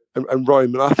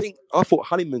roam. And I thought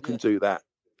Honeyman can do that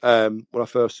when I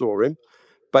first saw him,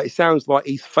 but it sounds like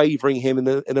he's favouring him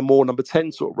in a more number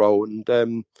 10 sort of role.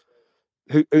 And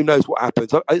who knows what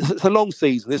happens? It's a long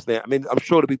season, isn't it? I'm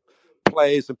sure there'll be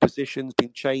players and positions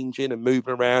been changing and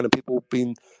moving around, and people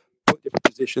being put in different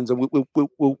positions, and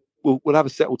we'll have a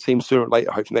settled team sooner or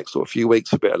later. Hopefully, next sort of few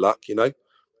weeks, a bit of luck,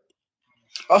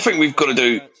 I think we've got to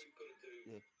do.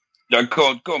 No,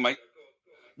 go on, mate.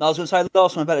 No, I was going to say the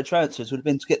last one about the transfers would have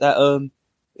been to get that.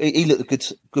 He looked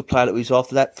a good player that was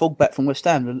after that full-back from West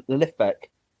Ham, the left back.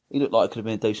 He looked like it could have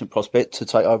been a decent prospect to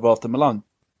take over after Malone.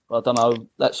 I don't know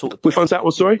that sort of. Which one's that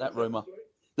one? Sorry, that rumour.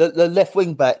 The left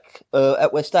wing back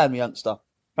at West Ham, youngster.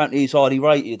 Apparently he's highly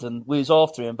rated, and we was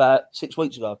after him about 6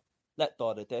 weeks ago. That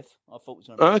died a death. I thought it was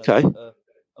going to be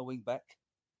a wing back.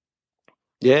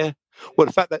 Yeah. Well,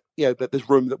 the fact that that there's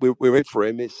room that we're in for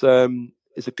him is a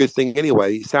good thing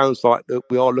anyway. It sounds like that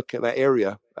we are looking at that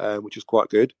area, which is quite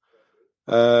good.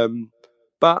 But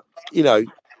I'm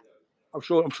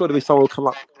sure there'll be someone will come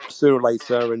up sooner or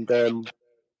later and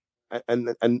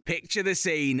picture the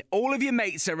scene. All of your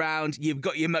mates around, you've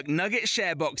got your McNugget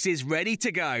share boxes ready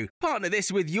to go. Partner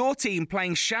this with your team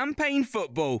playing champagne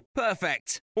football.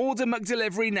 Perfect. Order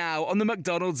McDelivery now on the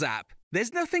McDonald's app.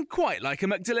 There's nothing quite like a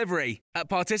McDelivery. At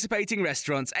participating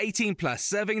restaurants, 18 plus,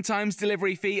 serving times,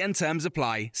 delivery fee and terms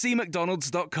apply. See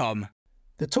mcdonalds.com.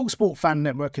 The TalkSport Fan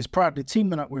Network is proudly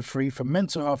teaming up with Free for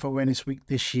Mental Health Awareness Week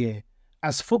this year.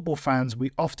 As football fans,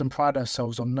 we often pride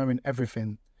ourselves on knowing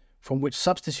everything, from which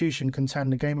substitution can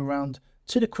turn the game around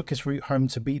to the quickest route home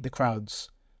to beat the crowds.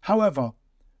 However,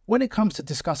 when it comes to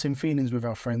discussing feelings with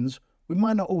our friends, we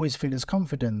might not always feel as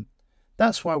confident.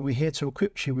 That's why we're here to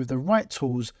equip you with the right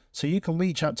tools so you can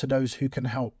reach out to those who can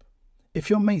help.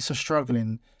 If your mates are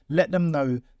struggling, let them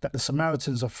know that the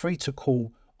Samaritans are free to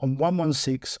call on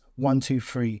 116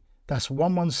 123. That's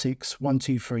 116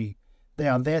 123. They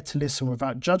are there to listen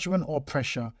without judgment or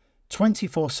pressure,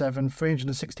 24/7,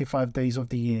 365 days of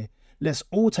the year. Let's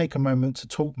all take a moment to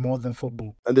talk more than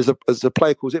football. And there's a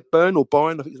player called, is it Byrne or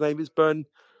Byron? I think his name is Byrne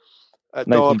at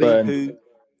Nathan Derby, Byrne. who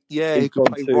He's could gone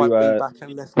play to, right wing back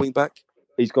and left wing back.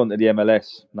 He's gone to the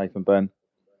MLS, Nathan Byrne.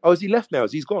 Oh, has he left now?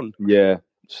 He's gone? Yeah.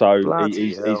 So Bloody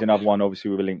he's hell. another one,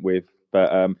 obviously, with a link with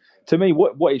But to me,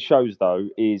 what it shows though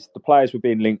is the players we're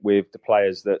being linked with, the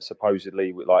players that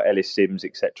supposedly like Ellis Sims,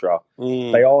 etc.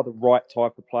 They are the right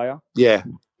type of player. Yeah.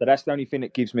 So that's the only thing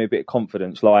that gives me a bit of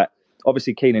confidence. Like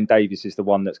obviously, Keenan Davis is the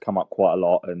one that's come up quite a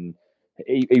lot, and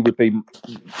he would be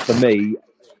for me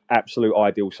absolute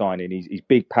ideal signing. He's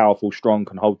big, powerful, strong,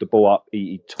 can hold the ball up.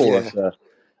 He tore us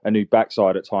a new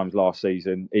backside at times last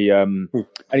season. And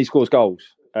he scores goals.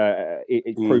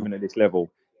 It's proven at this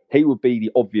level. He would be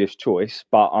the obvious choice,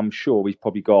 but I'm sure he's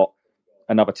probably got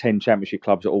another 10 Championship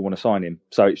clubs that all want to sign him.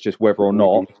 So it's just whether or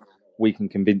not we can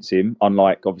convince him,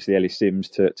 unlike obviously Ellis Sims,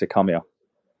 to come here.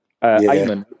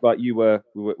 Eamon, but you were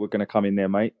going to come in there,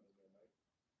 mate.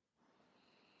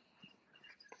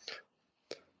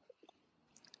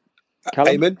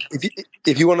 Eamon,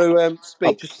 if you want to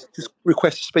speak, just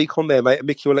request to speak on there, mate, and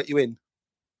Mickey will let you in.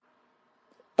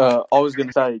 I was going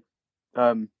to say,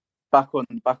 back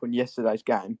on yesterday's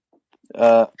game,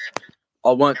 I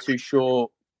weren't too sure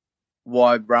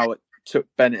why Rowett took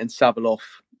Bennett and Saville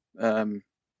off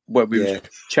where we were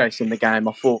chasing the game.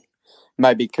 I thought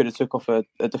maybe he could have took off a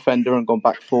defender and gone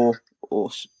back 4, or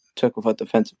took off a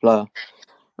defensive player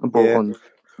and brought on.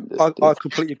 I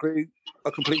completely agree. I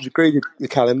completely agree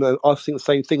with Callum. I think the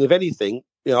same thing. If anything,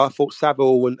 I thought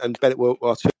Saville and Bennett were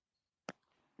too.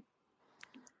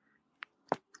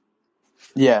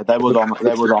 Yeah, they was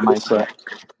on my set.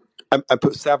 And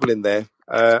put Saville in there,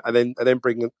 and then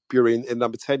bring Bury in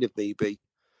number 10 if need be.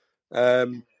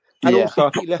 And also, I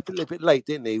think he left a little bit late,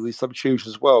 didn't he, with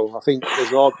substitutions as well. I think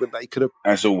there's an argument that he could have,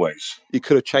 as always,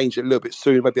 changed it a little bit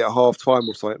sooner, maybe at half time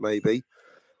or something, maybe.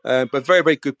 But very,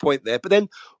 very good point there. But then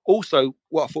also,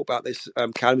 what I thought about this,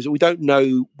 Callum, is that we don't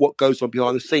know what goes on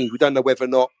behind the scenes. We don't know whether or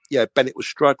not, Bennett was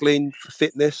struggling for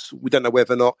fitness. We don't know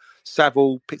whether or not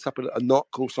Saville picked up a knock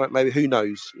or something. Maybe, who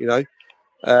knows? True.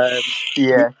 I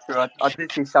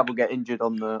did see Saville get injured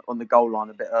on the goal line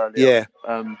a bit earlier.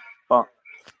 Yeah. But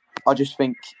I just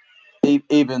think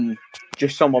even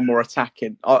just someone more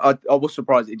attacking. I was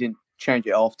surprised he didn't change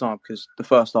it at half time, because the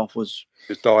first half was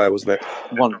dire, wasn't it?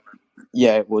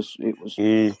 It was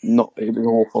not. It was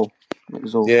awful. It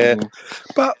was awful. Yeah.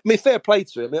 But fair play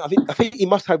to him. I think he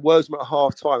must have words with him at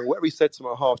half time. Whatever he said to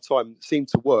him at half time seemed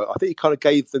to work. I think he kind of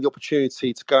gave them the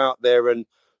opportunity to go out there and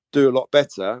do a lot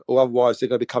better, or otherwise they're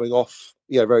going to be coming off,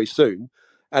 very soon.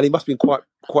 And he must have been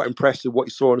quite impressed with what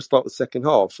he saw on the start of the second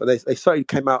half. And they certainly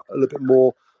came out a little bit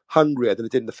more hungrier than they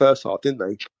did in the first half, didn't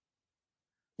they?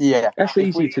 Yeah, that's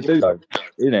easy to do, though,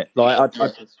 isn't it? Like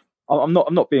I'm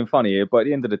not being funny here, but at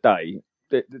the end of the day,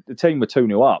 the team were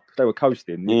 2-0 up. They were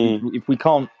coasting. If we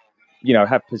can't,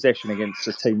 have possession against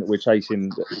the team that we're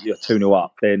chasing 2-0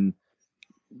 up, then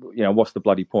what's the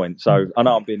bloody point? So I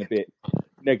know I'm being a bit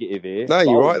negative here. No,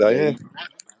 you're right though. Yeah.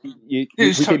 We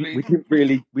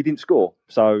didn't score,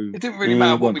 so it didn't really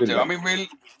matter what we do. I mean,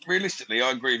 realistically,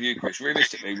 I agree with you, Chris.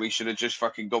 Realistically, we should have just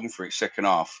fucking gone for it second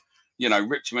half.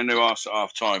 Ripped him a new arse at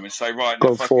half time and say, right,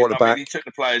 he took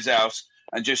the players out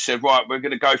and just said, right, we're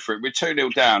going to go for it. We're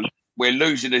 2-0 down. We're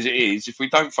losing as it is. If we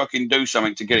don't fucking do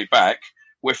something to get it back,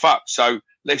 we're fucked. So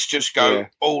let's just go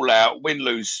all out, win,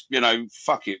 lose.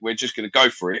 Fuck it. We're just going to go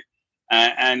for it.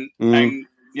 And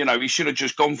he should have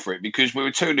just gone for it, because we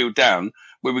were 2-0 down.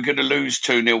 We were going to lose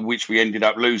 2-0, which we ended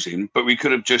up losing. But we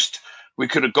could have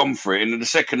gone for it. And in the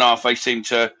second half, they seemed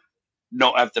to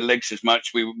not have the legs as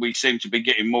much. We seemed to be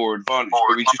getting more advantage,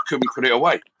 but we just couldn't put it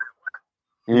away.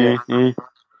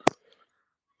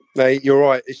 No, you're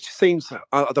right. It just seems,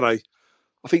 I don't know.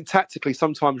 I think tactically,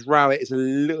 sometimes Rowett is a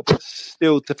little bit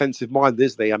still defensive minded,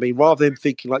 isn't he? I mean, rather than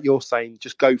thinking like you're saying,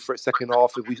 just go for it second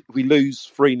half. If we lose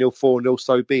 3-0, 4-0,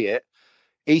 so be it.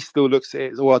 He still looks at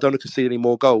it as, I don't want to see any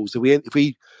more goals. If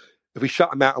we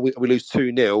shut him out and we lose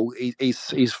 2-0,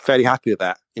 he's fairly happy with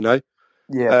that, Yeah.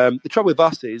 The trouble with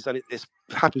us is, and it's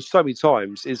happened so many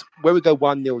times, is when we go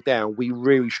 1-0 down, we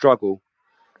really struggle.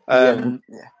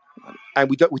 And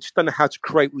we just don't know how to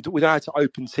create. We don't know how to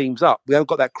open teams up. We haven't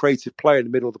got that creative player in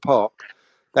the middle of the park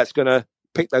that's going to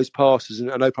pick those passes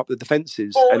and open up the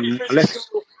defences. And unless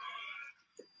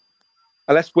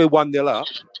we're 1-0 up,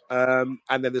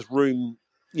 and then there's room,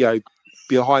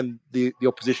 behind the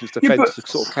opposition's defence to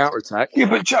sort of counter attack. Yeah,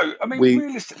 but Joe, I mean,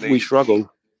 realistically, we struggle.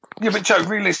 Yeah, but Joe,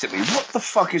 realistically, what the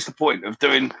fuck is the point of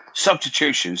doing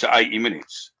substitutions at 80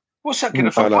 minutes? What's that going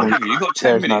to fucking give you? You've got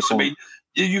 10 minutes. I mean,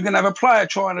 you're going to have a player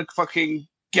trying to fucking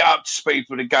get up to speed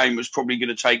with a game that's probably going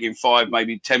to take him 5,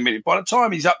 maybe 10 minutes. By the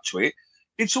time he's up to it,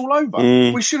 it's all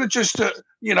over. We should have just,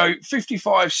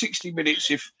 55, 60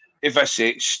 minutes, if that's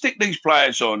it, stick these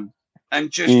players on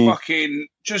and just fucking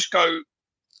just go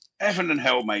heaven and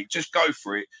hell, mate. Just go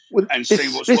for it and this-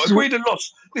 see what's this what. is If what- we'd have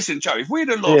lost, listen, Joe, if we'd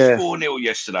have lost Yeah. 4-0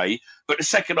 yesterday, but the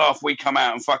second half we come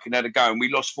out and fucking had a go and we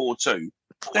lost 4-2,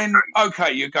 then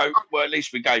okay, you go, well, at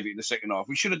least we gave it in the second half.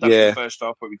 We should have done it in Yeah. the first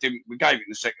half, but we didn't. We gave it in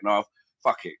the second half.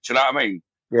 Fuck it. Do you know what I mean?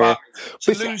 Yeah. But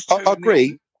to But lose I 2-0,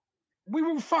 agree. we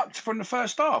were fucked from the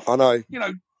first half. I know. You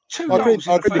know, 2 I agree. goals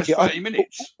in I the agree, first Mickey. 30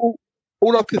 minutes.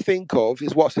 All I could think of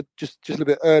is what I said just a little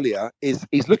bit earlier. Is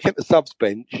he's looking at the subs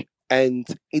bench and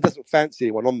he doesn't fancy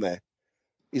anyone on there.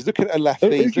 He's looking at a Laffy. Who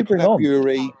He's do you looking bring at on?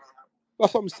 Bury.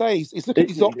 That's what I'm saying. He's looking at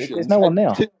his options. There's no one and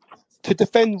now. To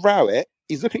defend Rowett,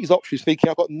 he's looking at his options, thinking,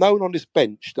 "I've got no one on this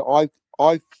bench that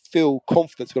I feel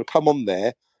confident's going to come on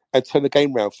there and turn the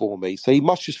game round for me." So he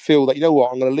must just feel that, you know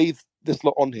what, I'm going to leave this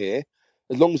lot on here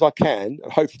as long as I can,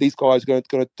 and hopefully these guys are going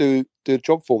to do the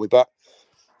job for me. But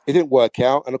it didn't work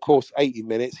out, and of course, 80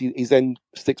 minutes, he then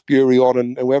sticks Bury on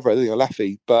and whoever, I think,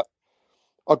 Laffy. But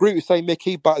I agree with saying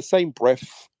Mickey, but at the same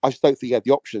breath, I just don't think he had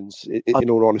the options. In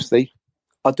all honesty,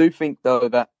 I do think though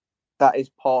that is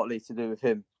partly to do with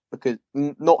him, because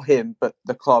not him, but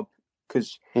the club.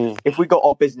 Because if we got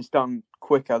our business done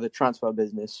quicker, the transfer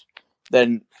business,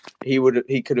 then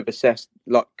he could have assessed,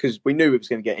 like, because we knew he was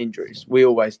going to get injuries. We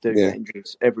always do get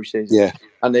injuries every season,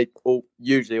 and they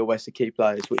usually always the key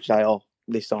players, which they are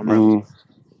this time round.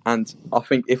 And I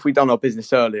think if we'd done our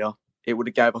business earlier, it would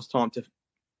have gave us time to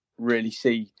really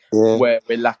see where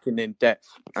we're lacking in depth,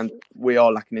 and we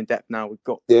are lacking in depth now. We've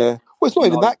got well, it's not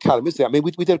even that, Callum, is it? I mean,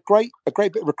 we did a great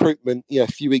bit of recruitment, a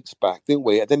few weeks back, didn't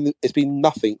we? And then it's been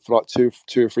nothing for like two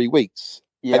or 3 weeks.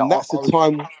 Yeah, and that's the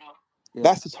time. Yeah.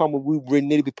 That's the time when we really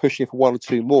need to be pushing for 1 or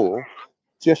 2 more,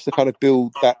 just to kind of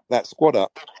build that squad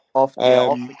up. After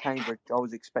Cambridge, I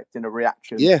was expecting a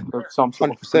reaction. Of some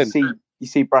sort 100%. of. You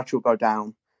see Bradshaw go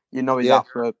down. You know he's out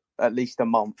for at least a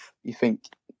month. You think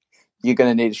you're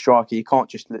going to need a striker. You can't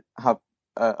just have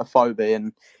a Phobie.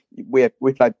 And we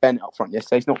played Bennett up front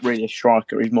yesterday. He's not really a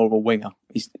striker. He's more of a winger.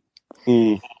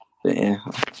 No,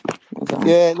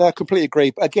 I completely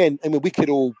agree. But again, I mean, we could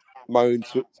all moan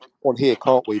on here,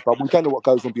 can't we? But we don't know what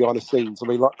goes on behind the scenes. I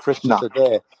mean, like Chris just said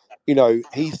there,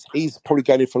 he's probably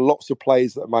going in for lots of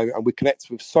players at the moment, and we connect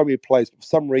with so many players. But for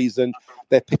some reason,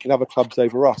 they're picking other clubs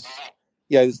over us.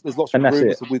 There's lots of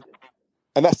rumours.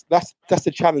 And that's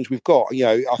the challenge we've got.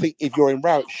 I think if you're in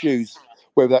Rowett's shoes,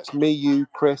 whether that's me, you,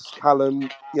 Chris, Callum,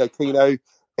 Keno,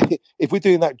 if we're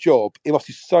doing that job, it must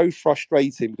be so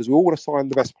frustrating because we all want to sign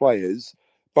the best players,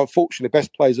 but unfortunately, the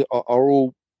best players are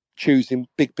all choosing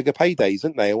bigger paydays,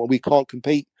 aren't they? And we can't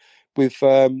compete with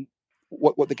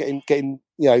what they're getting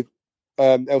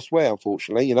elsewhere,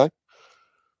 unfortunately.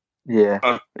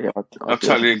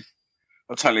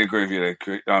 I totally agree with you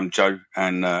there, Joe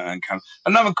and Callum.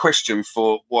 Another question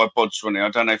for why Bod's running. I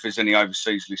don't know if there's any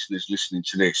overseas listeners listening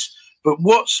to this, but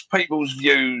what's people's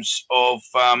views of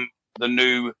the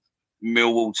new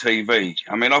Millwall TV?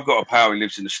 I mean, I've got a pal who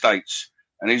lives in the States,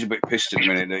 and he's a bit pissed at the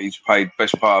minute that he's paid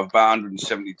best part of about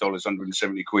 $170,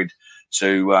 170 quid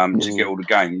to get all the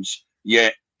games.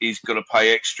 Yet he's got to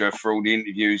pay extra for all the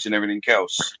interviews and everything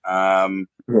else,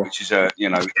 which is a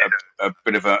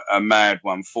bit of a mad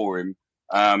one for him.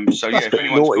 If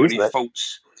anyone's got any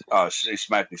thoughts, it's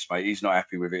madness, mate. He's not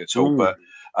happy with it at all. But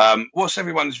what's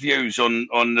everyone's views on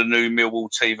the new Millwall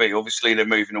TV? Obviously, they're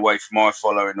moving away from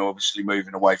iFollow and obviously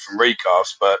moving away from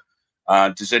Recast. But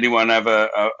does anyone have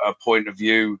a point of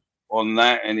view on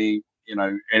that?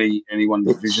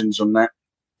 Anyone's visions on that?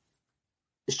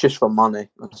 It's just for money.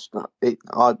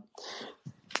 I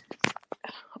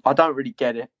don't really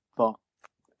get it, but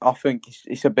I think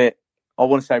it's a bit. I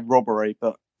want to say robbery,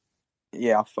 but.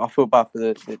 Yeah, I feel bad for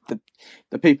the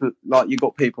people. Like, you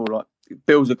got people like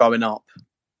bills are going up,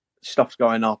 stuff's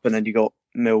going up, and then you got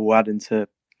Millwall adding to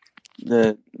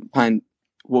the paying.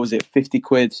 What was it? 50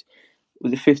 quid?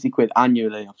 Was it 50 quid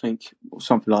annually? I think, or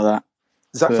something like that.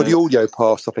 Is that for the audio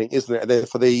pass? I think, isn't it? And then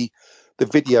for the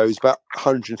videos, about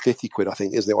 150 quid. I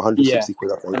think, isn't it? 160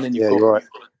 quid. I think. And then you're right.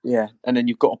 Yeah, and then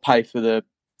you've got to pay for the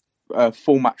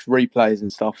full match replays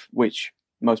and stuff, which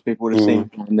most people would have seen,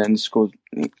 and then scored.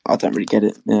 I don't really get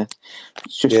it. Yeah,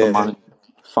 it's just for money,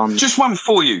 fun. Just one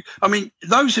for you. I mean,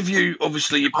 those of you,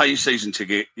 obviously, you pay your season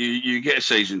ticket. You get a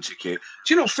season ticket.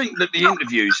 Do you not think that the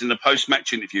interviews and the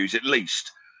post-match interviews, at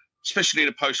least, especially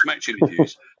the post-match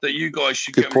interviews, that you guys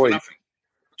should get them for nothing?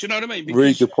 Do you know what I mean? Because,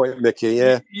 really good point, Mickey.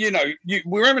 Yeah.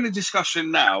 We're having a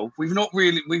discussion now. We've not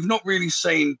really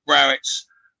seen Rowett's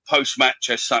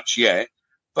post-match as such yet,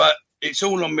 but it's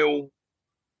all on Millwall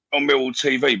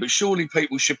TV, but surely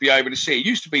people should be able to see it. It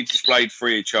used to be displayed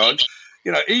free of charge.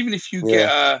 Even if you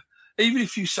got a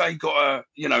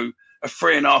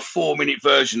 3.5-4 minute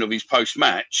version of his post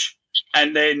match,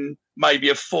 and then maybe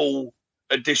a full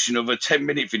edition of a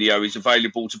 10-minute video is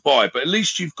available to buy. But at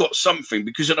least you've got something,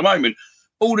 because at the moment,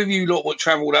 all of you lot what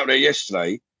travelled up there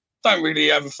yesterday don't really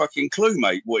have a fucking clue,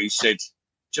 mate, what he said.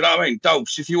 Do you know what I mean?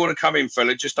 Dolphs, if you want to come in,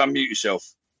 fella, just unmute yourself.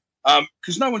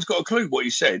 Because no one's got a clue what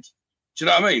he said. Do you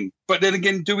know what I mean? But then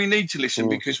again, do we need to listen?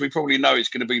 Because we probably know it's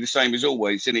going to be the same as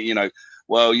always, isn't it? You know,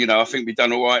 well, you know, I think we've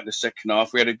done all right in the second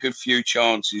half. We had a good few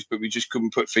chances, but we just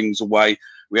couldn't put things away.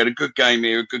 We had a good game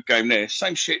here, a good game there.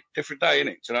 Same shit, different day,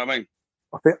 innit? Do you know what I mean?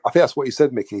 I think that's what he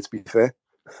said, Mickey, to be fair.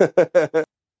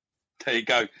 There you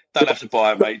go. Don't have to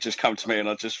buy it, mate. Just come to me and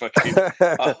I'll just fucking,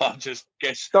 I'll just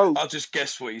guess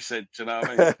what he said. Do you know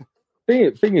what I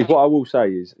mean? Thing is, what I will say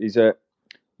is that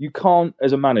you can't,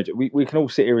 as a manager, we can all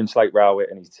sit here and slate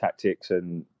Rowett and his tactics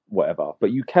and whatever,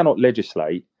 but you cannot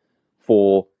legislate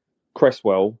for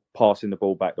Cresswell passing the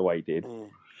ball back the way he did.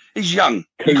 He's young.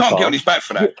 You can't get on his back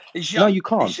for that. He's young. No, you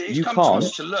can't. He's come to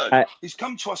us to learn. He's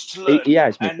come to us to learn. He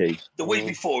has, Mickey. And the week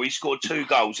before, he scored 2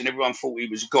 goals and everyone thought he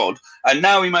was a god. And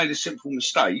now he made a simple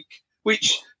mistake,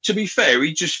 which, to be fair,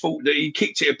 he just thought that he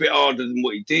kicked it a bit harder than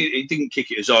what he did. He didn't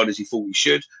kick it as hard as he thought he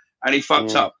should. And he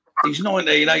fucked up. He's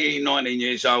 18, 19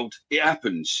 years old. It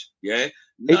happens, yeah?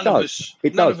 None of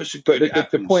us are good.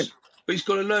 But the point, but he's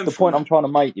got to learn. The point I'm trying to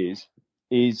make is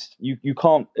you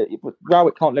can't.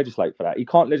 Rowett can't legislate for that. He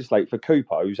can't legislate for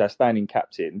Cooper, who's our standing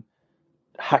captain,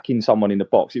 hacking someone in the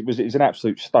box. It was an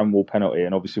absolute stonewall penalty,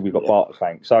 and obviously we got Barter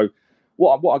thanked. So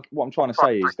what I'm trying to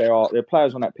say is there are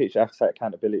players on that pitch that have to take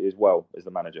accountability as well as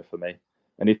the manager for me.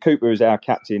 And if Cooper is our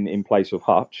captain in place of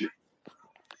Hutch,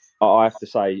 I have to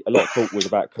say, a lot of talk was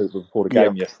about Cooper before the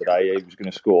game yesterday. He was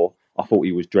going to score. I thought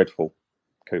he was dreadful,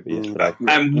 Cooper, yesterday.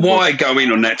 And why go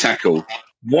in on that tackle?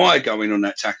 Why go in on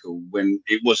that tackle when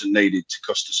it wasn't needed to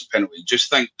cost us a penalty? Just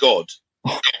thank God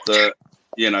that,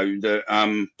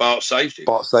 Bart saved it.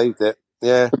 Bart saved it,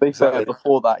 yeah. To be fair,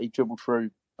 before that, he dribbled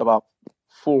through about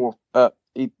 4...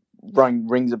 he rang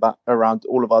rings about around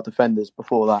all of our defenders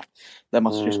before that. They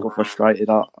must have just got frustrated.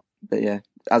 But yeah,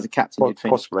 as a captain, you'd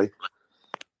think. Possibly.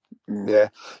 Yeah.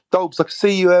 Dolbs, I can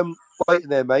see you waiting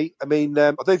there, mate. I mean,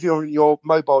 I don't know if you're on your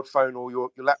mobile phone or your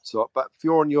laptop, but if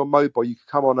you're on your mobile, you can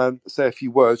come on and say a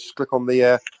few words. Just click on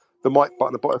the mic button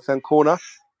at the bottom left-hand corner.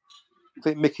 I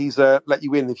think Mickey's let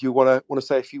you in if you want to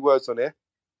say a few words on here.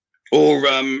 Or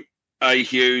A.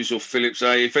 Hughes or Phillips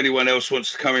A. If anyone else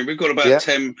wants to come in, we've got about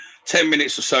 10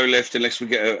 minutes or so left, unless we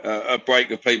get a break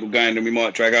of people going, and we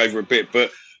might drag over a bit.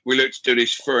 But we look to do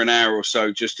this for an hour or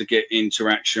so just to get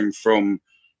interaction from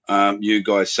you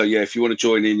guys. So yeah, if you want to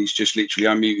join in, it's just literally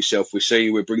unmute yourself. We'll see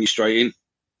you. We'll bring you straight in.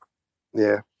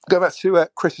 Yeah. Go back to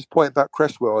Chris's point about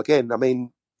Cresswell again. I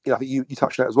mean, I think you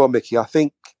touched on that as well, Mickey. I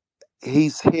think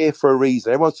he's here for a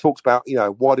reason. Everyone talks about,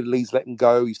 why did Leeds let him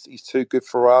go? He's too good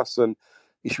for us, and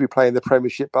he should be playing the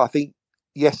Premiership. But I think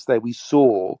yesterday we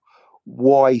saw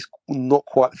why he's not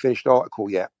quite the finished article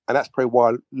yet, and that's probably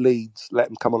why Leeds let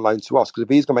him come on loan to us. Because if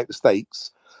he's going to make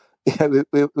mistakes,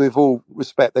 with all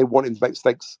respect, they want him to make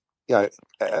mistakes, at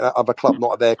a club,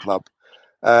 not at their club.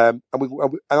 And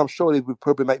I'm sure he would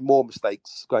probably make more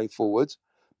mistakes going forward.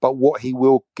 But what he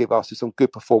will give us is some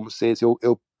good performances.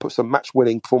 He'll put some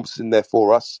match-winning performances in there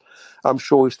for us. I'm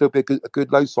sure he'll still be a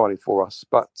good loan signing for us.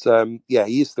 But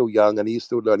he is still young and he is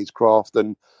still learning his craft.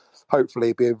 And hopefully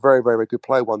he'll be a very, very good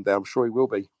player one day. I'm sure he will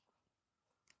be.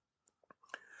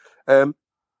 Anyone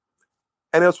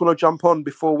else want to jump on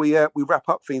before we wrap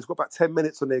up things? We've got about 10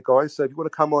 minutes on there, guys. So if you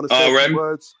want to come on and say a few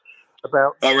words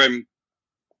about...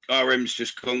 RM's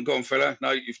just gone, fella.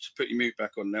 No, you've put your mute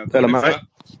back on now. Hello, mate.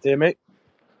 Hear me?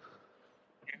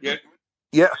 Yeah.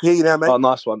 Yeah, I hear you now, mate. Oh,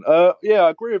 nice one. I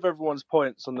agree with everyone's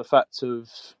points on the fact of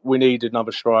we need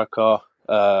another striker.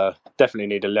 Definitely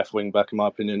need a left wing back, in my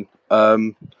opinion.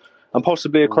 And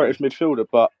possibly a creative midfielder,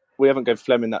 but we haven't given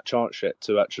Fleming that chance yet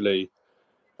to actually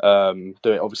do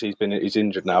it. Obviously, he's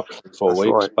injured now for 4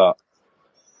 weeks, right.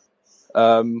 But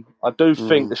I do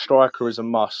think the striker is a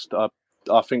must. I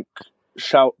think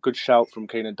good shout from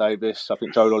Keenan Davis. I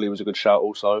think Joe Lolly was a good shout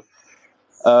also.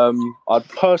 I'd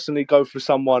personally go for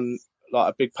someone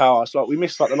like a big powerhouse. Like we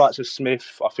missed the likes of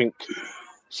Smith. I think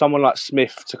someone like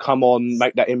Smith to come on,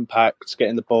 make that impact, get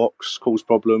in the box, cause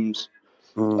problems.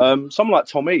 Someone like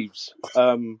Tom Eaves,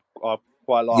 I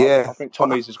quite like. Yeah. I think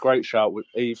Tom Eaves is a great shout.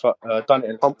 He's done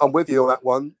it. I'm with you on that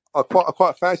one. I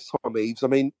quite fancy Tom Eaves. I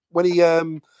mean, when he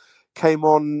came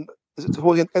on, is it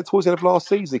towards the end of last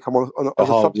season? He came on as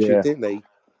a substitute, didn't he?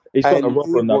 He's got a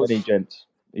Rotherham, though, hasn't he, gents?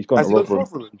 He's got a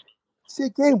Rotherham. See,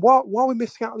 again, why are we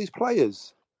missing out on these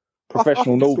players?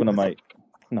 Professional Northerner, mate.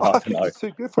 No, I think he's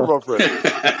too good for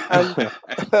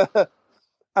Rotherham.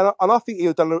 I think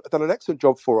he'd done an excellent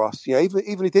job for us. You know,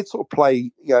 even he did sort of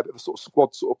play, you know, a bit of a sort of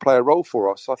squad sort of player role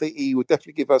for us. I think he would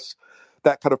definitely give us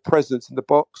that kind of presence in the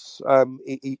box.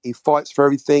 He fights for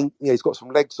everything. You know, he's got some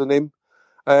legs on him.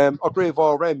 I agree with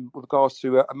RM with regards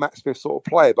to a Matt Smith sort of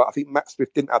player, but I think Matt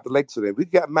Smith didn't have the legs on him. If we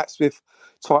could get a Matt Smith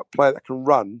type player that can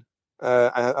run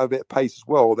and have a bit of pace as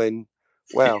well, then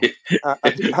wow,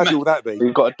 how good would that be?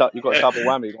 You've got a double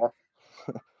whammy there.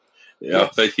 Yeah.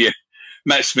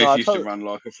 Matt Smith used to run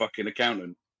like a fucking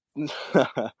accountant. Does he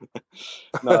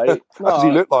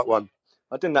look like one?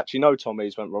 I didn't actually know Tom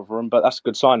Eaves went Rotherham, but that's a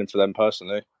good signing for them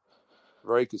personally.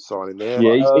 Very good signing there.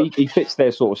 Yeah, he fits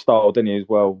their sort of style, doesn't he, as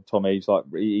well, Tom Eaves? Like,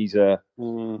 he'd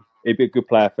be a good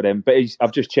player for them. But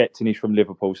I've just checked and he's from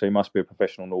Liverpool, so he must be a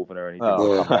professional Northerner. And,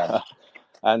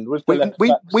 and with the left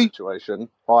back situation,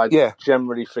 I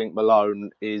generally think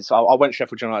Malone is... I went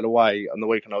Sheffield United away on the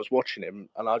weekend. I was watching him,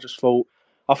 and I thought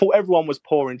everyone was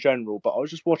poor in general, but I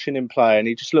was just watching him play, and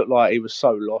he just looked like he was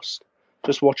so lost.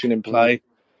 Just watching him play.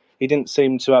 He didn't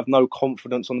seem to have no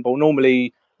confidence on the ball.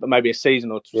 Normally... But maybe a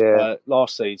season or two,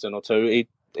 last season or two,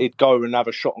 he'd go and have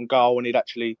a shot on goal and he'd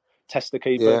actually test the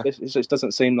keeper. It just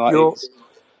doesn't seem like he's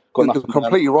got nothing. You're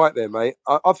completely right there, mate.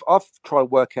 I've tried to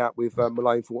work out with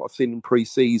Malone for what I've seen in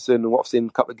pre-season and what I've seen in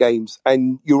a couple of games,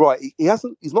 and you're right.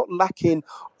 He's not lacking.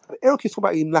 Eric is talking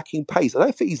about him lacking pace. I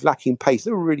don't think he's lacking pace.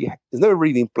 He's never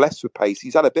really been blessed with pace.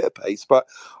 He's had a bit of pace, but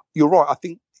you're right. I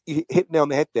think you hit nail on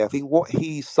the head there. I think what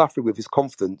he's suffering with is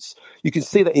confidence. You can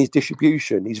see that in his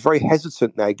distribution. He's very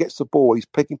hesitant now. He gets the ball, he's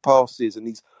picking passes, and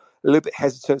he's a little bit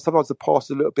hesitant. Sometimes the pass is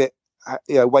a little bit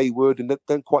wayward and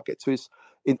don't quite get to his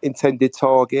intended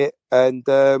target. And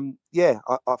for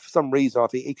some reason, I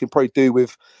think he can probably do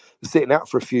with sitting out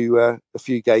for a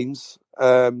few games.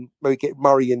 Maybe get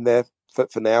Murray in there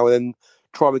for now, and then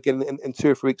try him again in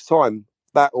 2 or 3 weeks' time.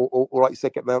 That, or like you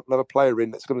said, get another player in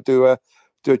that's going to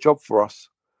do a job for us.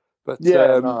 But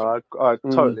I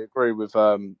totally agree with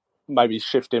maybe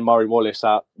shifting Murray Wallace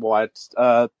out wide.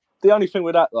 The only thing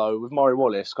with that, though, with Murray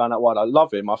Wallace going out wide, I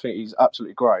love him. I think he's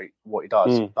absolutely great what he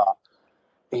does. But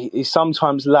he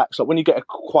sometimes lacks. Like when you get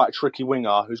quite a tricky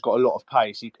winger who's got a lot of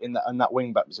pace in that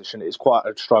wing back position, it's quite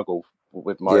a struggle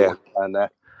with Murray Wallace down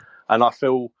there. And I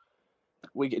feel,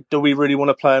 do we really want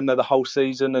to play him there the whole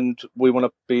season? And we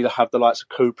want to have the likes of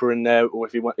Cooper in there, or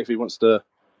if he wants to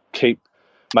keep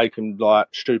making like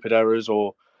stupid errors,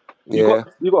 or you've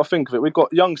got to think of it. We've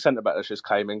got young centre back that just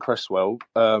came in, Cresswell.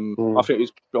 I think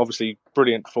he's obviously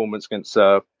brilliant performance against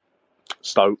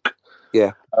Stoke.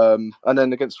 Yeah, and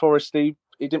then against Forest, he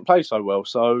didn't play so well.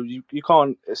 So you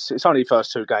can't. It's only the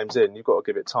first 2 games in. You've got to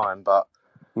give it time, but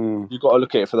you've got to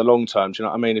look at it for the long term. Do you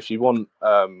know what I mean? If you want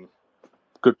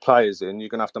good players in, you're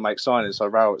going to have to make signings. So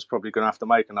Rowett's probably going to have to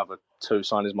make another 2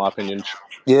 signings, in my opinion.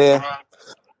 Yeah.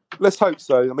 Let's hope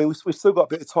so. I mean, we've still got a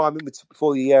bit of time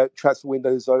before the transfer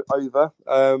window's over.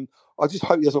 I just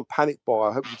hope he doesn't panic buy.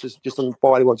 I hope he just doesn't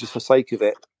buy anyone just for the sake of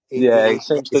it. He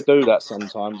seems to do that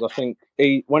sometimes. I think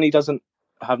when he doesn't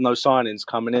have no signings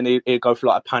coming in, he'd go for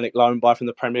like a panic loan buy from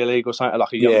the Premier League or something,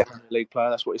 like a young Premier League player.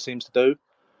 That's what he seems to do.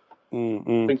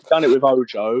 I think he's done it with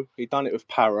Ojo. He's done it with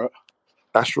Parrott.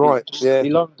 That's right. He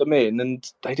loaned them in, and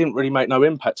they didn't really make no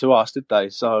impact to us, did they?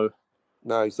 So.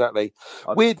 No, exactly.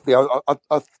 Weirdly, I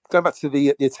going back to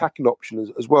the attacking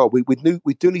option as well. We do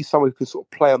need someone who can sort of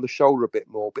play on the shoulder a bit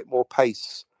more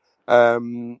pace,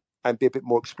 and be a bit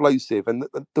more explosive. And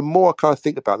the more I kind of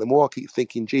think about it, the more I keep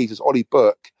thinking, Jesus, Ollie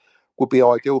Burke would be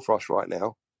ideal for us right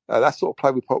now. That sort of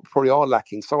play we probably are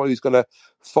lacking. Someone who's going to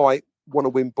fight, want to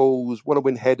win balls, want to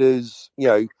win headers,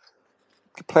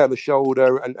 play on the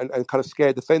shoulder and kind of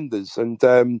scare defenders. And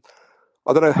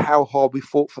I don't know how hard we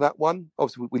fought for that one.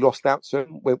 Obviously, we lost out to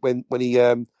him when he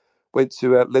went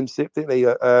to Leipzig, didn't he?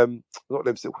 Not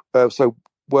Leipzig. So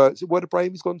Werder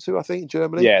Bremen he's gone to, I think, in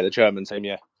Germany. Yeah, the German team.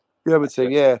 Yeah, German team.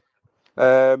 Yeah.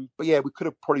 But yeah, we could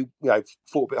have probably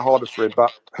fought a bit harder for him.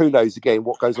 But who knows? Again,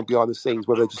 what goes on behind the scenes?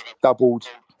 Whether they just doubled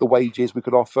the wages we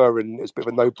could offer, and it's a bit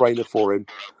of a no-brainer for him.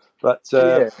 But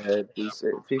if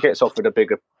he gets offered a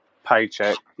bigger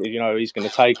paycheck, he's going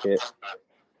to take it.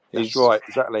 That's right,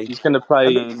 exactly. He's going to play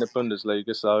in the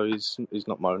Bundesliga, so he's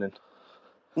not moaning.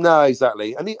 No,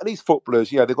 exactly. And these footballers,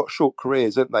 they've got short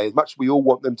careers, haven't they? As much as we all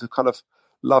want them to kind of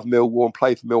love Millwall and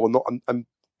play for Millwall, and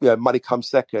money comes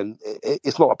second.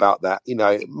 It's not about that.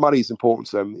 Money is important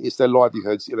to them. It's their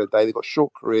livelihoods. At the end of the day, they've got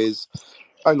short careers,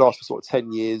 only last for sort of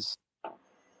 10 years.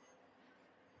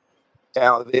 Get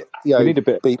out of it, we need a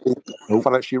bit be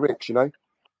financially rich.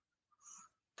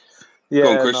 Yeah, Go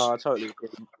on, Chris. No, I totally agree.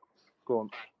 Go on.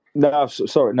 No,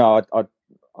 sorry. No, I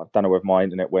don't know where my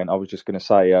internet went. I was just going to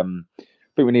say, I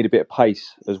think we need a bit of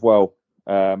pace as well.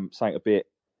 Something a bit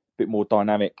bit more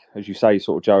dynamic, as you say,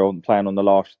 sort of Joe, on playing on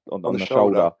the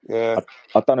shoulder. Yeah,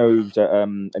 I don't know who's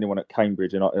anyone at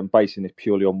Cambridge, and I'm basing this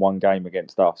purely on one game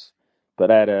against us. But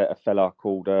they had a fella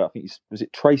called I think was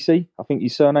it Tracy? I think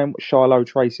his surname was Shiloh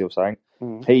Tracy or something.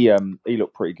 He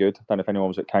looked pretty good. I don't know if anyone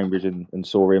was at Cambridge and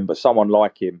saw him, but someone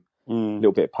like him, a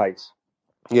little bit of pace.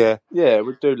 Yeah,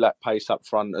 we do lack pace up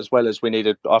front, as well as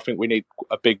I think we need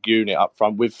a big unit up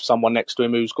front with someone next to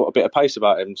him who's got a bit of pace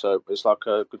about him. So it's like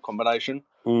a good combination.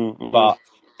 But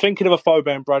thinking of a Afobe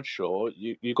and Bradshaw,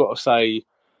 you got to say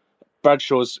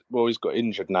Bradshaw's he's got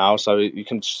injured now, so you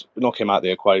can knock him out of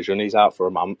the equation. He's out for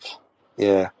a month.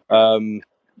 Yeah.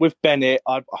 With Bennett,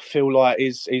 I feel like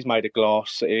he's made of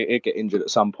glass. He'll get injured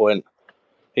at some point.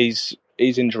 He's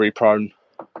injury prone.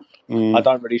 I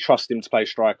don't really trust him to play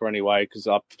striker anyway, because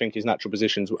I think his natural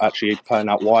position's actually playing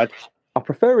out wide. I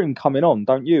prefer him coming on,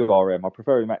 don't you, RM? I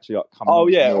prefer him actually coming on. Oh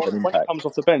yeah, when he comes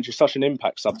off the bench, he's such an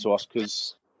impact sub to us,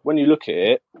 because when you look at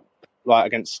it, like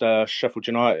against Sheffield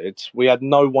United, we had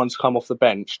no one to come off the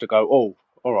bench to go, oh,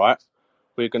 all right,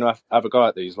 we're going to have a go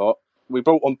at these lot. We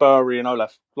brought on Bury and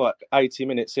Olaf like 80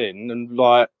 minutes in, and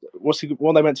like, what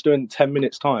are they meant to do in 10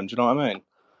 minutes time? Do you know what I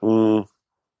mean?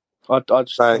 I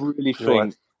just really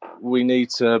think we need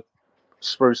to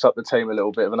spruce up the team a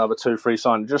little bit of another 2-3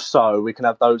 sign, just so we can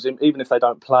have those, even if they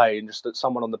don't play, and just that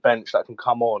someone on the bench that can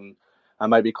come on and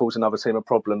maybe cause another team a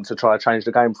problem to try to change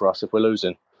the game for us if we're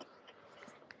losing.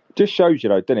 Just shows you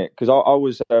though, didn't it? Because I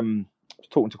was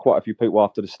talking to quite a few people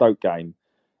after the Stoke game,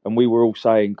 and we were all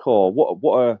saying, "Cool,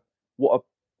 what a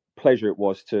pleasure it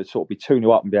was to sort of be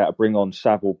 2-0 up and be able to bring on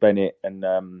Saville, Bennett, and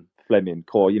Fleming."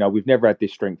 Cool, we've never had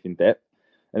this strength in depth.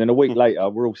 And then a week later,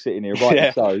 we're all sitting here,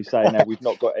 so saying that we've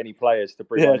not got any players to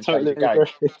bring on and change the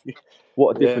game.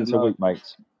 What a difference a week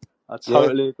makes. I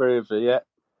totally agree with you. Yeah,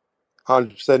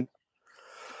 100%.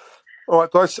 All right,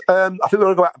 guys. I think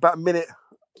we're going to go about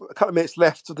a couple of minutes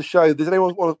left of the show. Does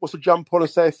anyone wants to jump on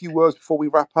and say a few words before we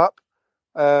wrap up?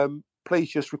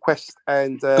 Please just request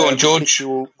and go on, George.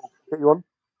 We'll get you on.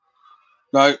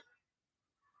 No,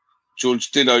 George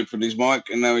did open his mic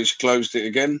and now he's closed it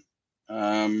again.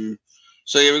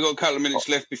 So yeah, we've got a couple of minutes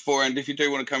left beforehand. If you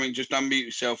do want to come in, just unmute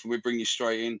yourself and we bring you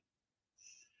straight in.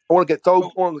 I want to get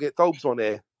Dobbs on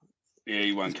here. Yeah,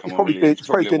 he won't come he's on. He's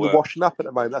probably doing the washing up at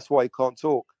the moment. That's why he can't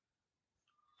talk.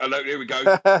 Hello, here we go.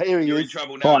 Here he You're is. in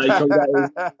trouble now.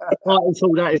 It's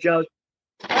all that is, Joe.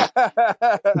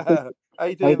 How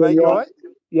you doing, mate? You all right?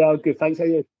 Yeah, I'm good. Thanks. How are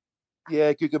you?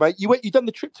 Yeah, good, mate. You done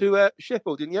the trip to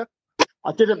Sheffield, didn't you?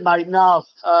 I didn't, mate. No,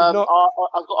 I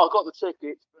got the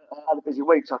tickets. I had a busy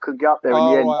week, so I couldn't get up there in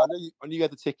the end. Right. I knew you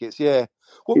had the tickets. Yeah.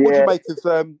 What do you make of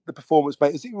the performance,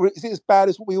 mate? Is it as bad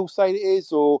as what we all say it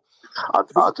is, or?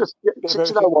 I just, you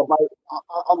know what, mate?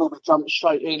 I'm going to jump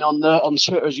straight in on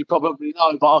Twitter, as you probably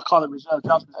know, but I kind of reserve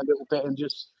judgment a little bit and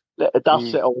just let the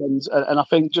dust settle. And I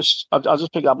think I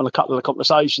just picked up on a couple of the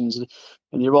conversations,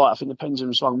 and you're right. I think the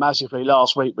pendulum swung massively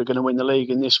last week. We're going to win the league,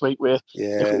 and this week if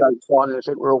we don't find it, I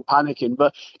think we're all panicking.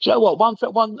 But do you know what?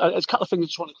 There's a couple of things I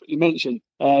just want to quickly mention,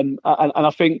 and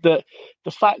I think that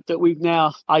the fact that we've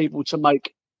now able to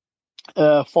make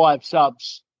 5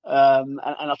 subs, and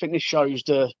I think this shows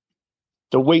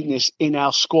the weakness in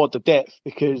our squad, the depth,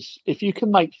 because if you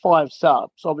can make 5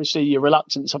 subs, obviously you're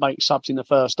reluctant to make subs in the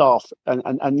first half.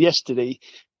 And yesterday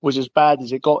was as bad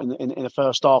as it got in the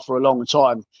first half for a long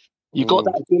time. You've got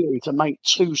that ability to make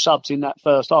 2 subs in that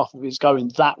first half if it's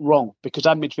going that wrong, because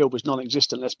our midfield was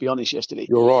non-existent, let's be honest, yesterday.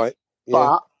 You're right. Yeah.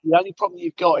 But the only problem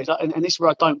you've got is, and this is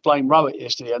where I don't blame Rowett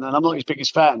yesterday, and I'm not his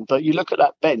biggest fan, but you look at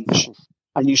that bench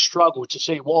and you struggle to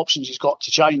see what options he's got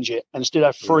to change it, and still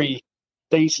have 3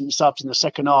 decent subs in the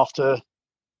second half to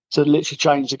literally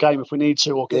change the game if we need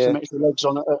to, or get some extra legs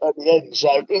on at the end. So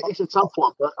it's a tough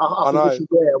one, but I think this is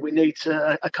where we need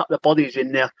a couple of bodies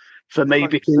in there for me,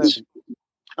 100%. Because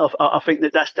I think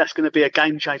that's going to be a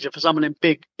game changer for some of them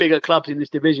bigger clubs in this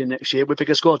division next year with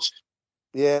bigger squads.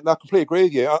 Yeah, no, I completely agree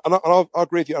with you. And I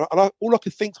agree with you. And all I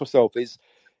can think to myself is,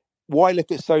 why he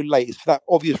left it so late is for that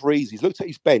obvious reason. He's looked at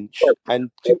his bench, and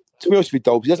to be honest with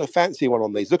Dobbs, he doesn't fancy anyone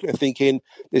on there. He's looking at it thinking,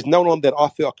 there's no one on there that I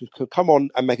feel I could come on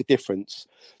and make a difference.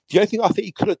 The only thing I think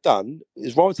he could have done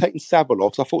is, rather than taking Saville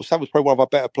off, because I thought Saville was probably one of our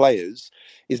better players,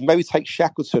 is maybe take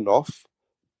Shackleton off,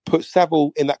 put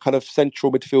Saville in that kind of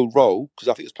central midfield role, because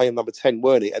I think he was playing number 10,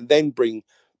 weren't he? And then bring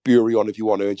Bury on if you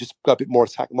want to, and just go a bit more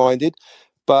attack-minded.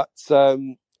 But I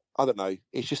don't know.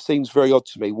 It just seems very odd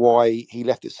to me why he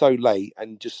left it so late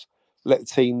and just let the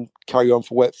team carry on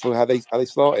for how they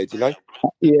started, you know?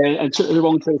 Yeah, and took the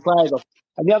wrong 2 players off.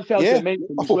 And the other thing I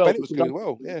mentioned I thought Bennett was doing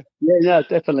well, Yeah, no,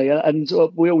 definitely. And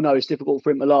we all know it's difficult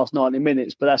for him to last 90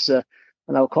 minutes, but that's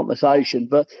and have a conversation.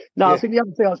 But no, I think the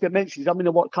other thing I was going to mention is I'm in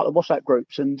a couple of WhatsApp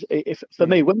groups, and if for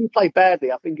me, when we play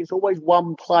badly, I think it's always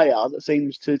one player that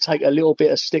seems to take a little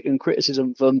bit of stick and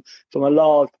criticism from a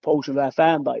large proportion of our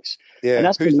fan base. Yeah, and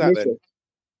that's who's Billy that Mitchell.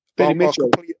 then? Billy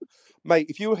Mitchell. Mate,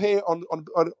 if you were here on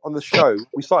the show,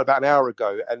 we started about an hour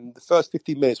ago, and the first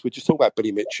 15 minutes we just talked about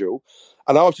Billy Mitchell,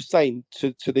 and I was just saying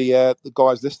to the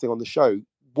guys listening on the show,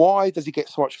 why does he get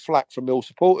so much flack from Mill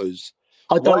supporters?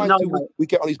 I don't know. Do we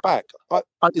get on his back? I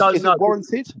don't is know. it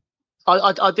warranted?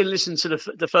 I didn't listen to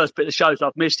the first bit of the show, so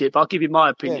I've missed it. But I'll give you my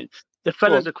opinion. The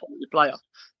fella's a quality player.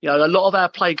 You know, a lot of our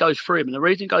play goes through him, and the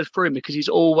reason it goes through him is because he's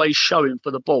always showing for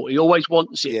the ball. He always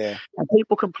wants it. Yeah. And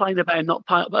people complain about him not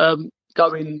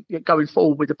going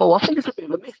forward with the ball. I think it's a bit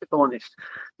of a myth, if I'm honest.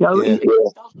 You know,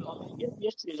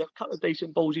 yesterday there's a couple of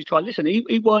decent balls he tried. Listen,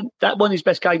 he weren't his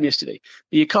best game yesterday.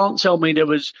 You can't tell me there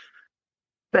was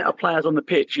better players on the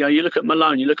pitch. You know, you look at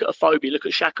Malone, you look at Afobe, you look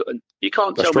at Shackleton. You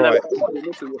can't tell me that.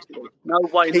 No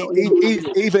way.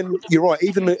 Even you're right.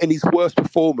 Even in his worst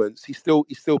performance, he still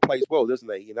plays well,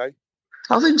 doesn't he? You know.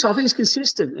 I think so. I think it's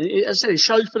consistent. As I said, it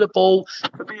shows for the ball.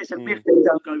 For me, it's a myth that he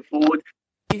don't go forward.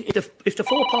 If the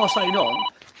four pass ain't on,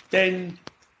 then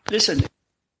listen.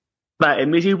 About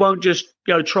him is he won't just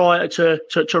try to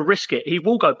risk it. He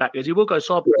will go backwards. He will go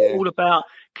sideways. It's all about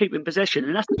keeping possession,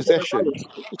 and that's the possession.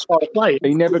 Try to play.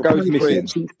 He never goes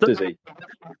missing, does he?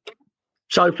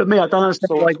 So for me, I don't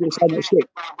understand why he does so much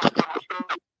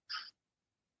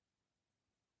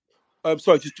shit.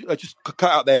 Sorry, just cut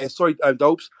out there. Sorry,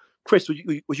 Dolbs. Chris, was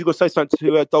you going to say something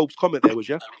to Dolbs' comment there? Was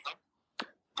you?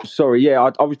 Sorry,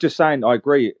 yeah, I was just saying. I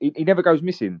agree. He never goes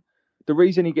missing. The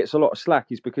reason he gets a lot of slack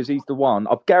is because he's the one.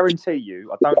 I guarantee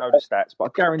you, I don't know the stats, but I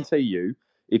guarantee you,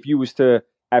 if you was to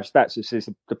have stats that says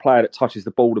the player that touches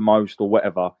the ball the most or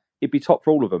whatever, it'd be top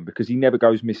for all of them because he never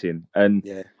goes missing. And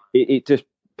it just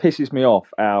pisses me off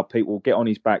how people get on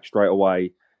his back straight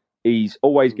away. He's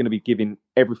always going to be giving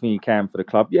everything he can for the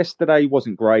club. Yesterday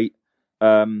wasn't great,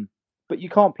 but you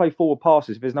can't play forward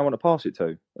passes if there's no one to pass it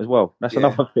to as well. That's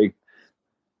another thing.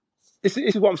 This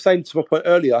is what I'm saying to my point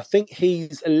earlier. I think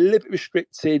he's a little bit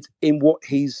restricted in what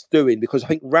he's doing because I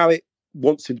think Rowett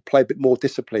wants him to play a bit more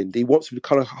disciplined. He wants him to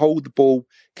kind of hold the ball,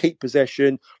 keep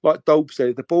possession. Like Dolb said,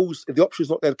 if the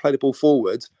option's not there to play the ball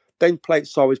forward, then play it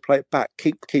sideways, play it back,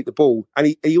 keep the ball.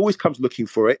 And he always comes looking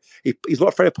for it. He's not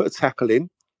afraid to put a tackle in.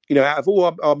 You know, out of all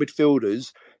our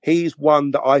midfielders, he's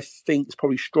one that I think is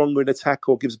probably stronger in attack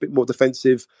or gives a bit more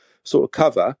defensive sort of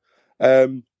cover.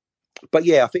 But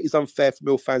yeah, I think it's unfair for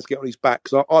Mill fans to get on his back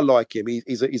because I like him.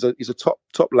 He's a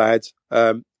top lad.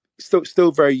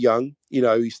 Still very young. You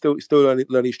know, he's still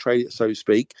learning his trade, so to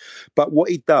speak. But what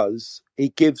he does, he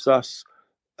gives us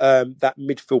that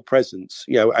midfield presence.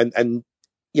 You know, and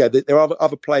there are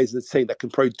other players in the team that can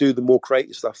probably do the more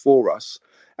creative stuff for us.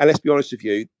 And let's be honest with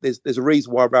you, there's a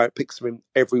reason why Rowett picks him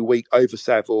every week over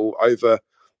Saville, over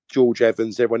George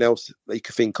Evans, everyone else that you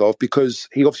can think of, because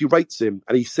he obviously rates him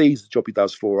and he sees the job he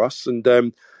does for us,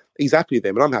 and he's happy with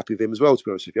him, and I'm happy with him as well, to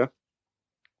be honest with you.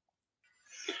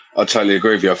 I totally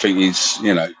agree with you. I think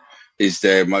he's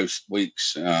there most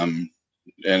weeks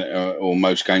or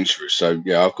most games for us. So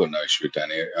yeah, I've got no issue with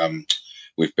Danny.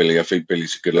 With Billy, I think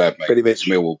Billy's a good lad, mate. He's a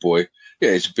Millwall boy.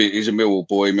 Yeah, he's a Millwall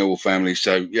boy, Millwall family.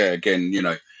 So yeah, again,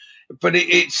 but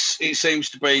it seems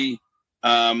to be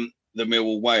the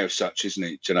Millwall way of such, isn't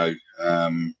it?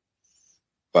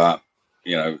 But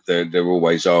there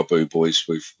always are boo boys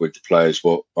with the players.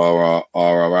 What are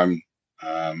our own.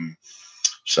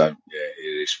 So yeah,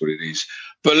 it is what it is.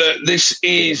 But look, this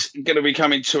is going to be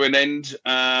coming to an end.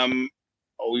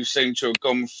 We seem to have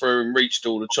gone through and reached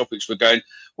all the topics we're going.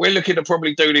 We're looking to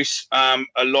probably do this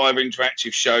a live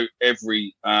interactive show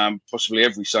possibly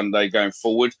every Sunday going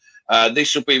forward.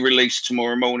 This will be released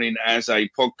tomorrow morning as a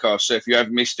podcast. So if you have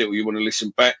missed it or you want to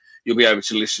listen back, you'll be able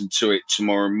to listen to it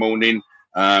tomorrow morning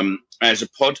as a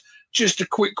pod. Just a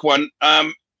quick one.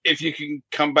 If you can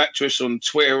come back to us on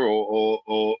Twitter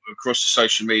or across the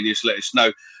social medias, let us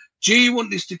know. Do you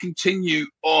want this to continue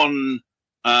on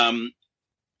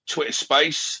Twitter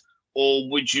Space, or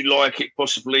would you like it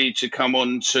possibly to come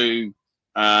on to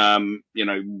we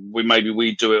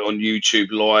do it on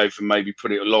YouTube live and maybe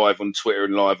put it live on Twitter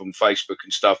and live on Facebook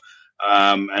and stuff,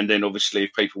 and then obviously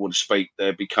if people want to speak,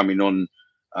 they'll be coming on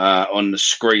the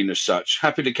screen as such.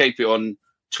 Happy to keep it on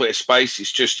Twitter Space.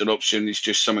 It's just an option. It's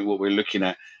just something what we're looking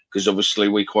at, because obviously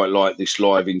we quite like this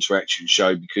live interaction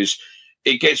show because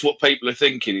it gets what people are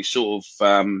thinking. It's sort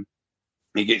of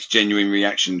it gets genuine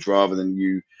reactions rather than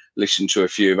you listen to a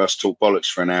few of us talk bollocks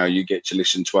for an hour. You get to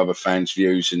listen to other fans'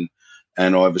 views and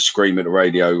either scream at the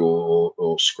radio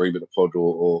or scream at the pod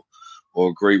or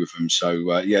agree with them. So,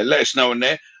 let us know on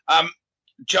there.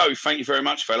 Joe, thank you very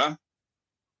much, fella.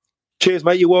 Cheers,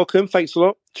 mate. You're welcome. Thanks a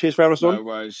lot. Cheers for having us on. No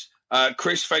worries.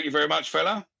 Chris, thank you very much,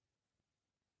 fella.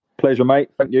 Pleasure, mate.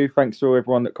 Thank you. Thanks to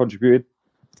everyone that contributed.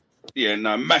 Yeah,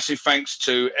 no, massive thanks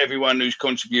to everyone who's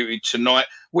contributed tonight.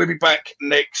 We'll be back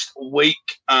next week,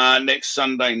 next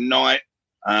Sunday night.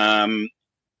 And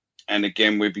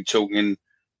again, we'll be talking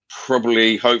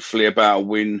probably, hopefully, about a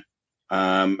win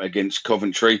against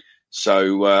Coventry.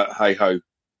 So, hey-ho.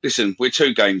 Listen, we're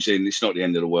 2 games in. It's not the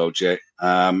end of the world yet.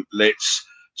 Let's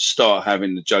start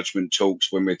having the judgment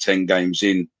talks when we're 10 games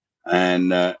in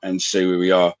and see where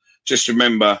we are. Just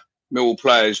remember, Millwall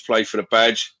players play for the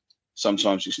badge.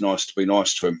 Sometimes it's nice to be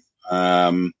nice to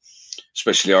them,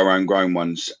 especially our own grown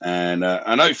ones. And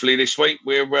hopefully this week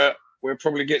we'll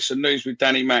probably get some news with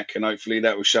Danny Mack, and hopefully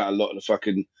that will shut a lot of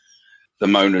the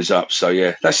moaners up. So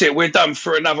yeah, that's it. We're done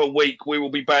for another week. We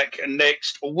will be back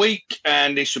next week,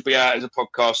 and this will be out as a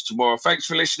podcast tomorrow. Thanks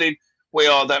for listening. We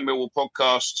are That Millwall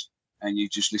Podcast, and you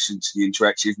just listened to the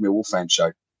Interactive Millwall Fan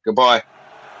Show. Goodbye.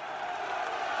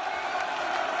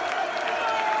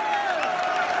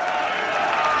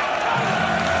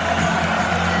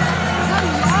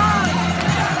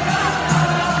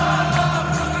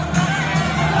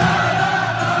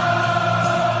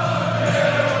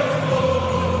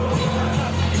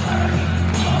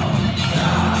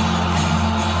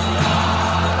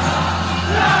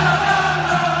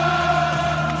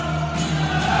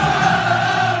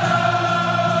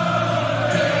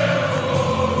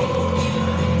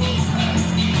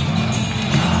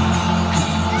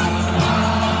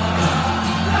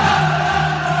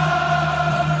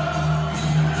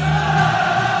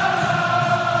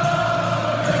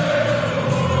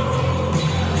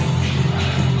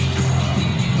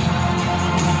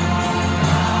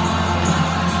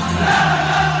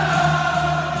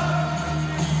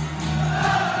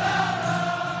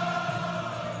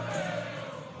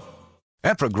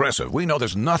 At Progressive, we know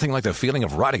there's nothing like the feeling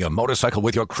of riding a motorcycle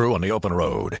with your crew on the open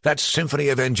road. That symphony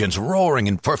of engines roaring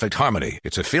in perfect harmony.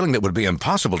 It's a feeling that would be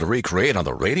impossible to recreate on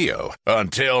the radio.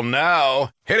 Until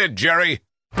now. Hit it, Jerry.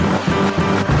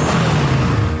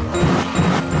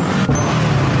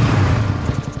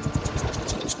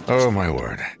 Oh, my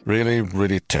word. Really,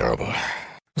 really terrible.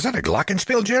 Was that a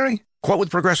glockenspiel, Jerry? Quote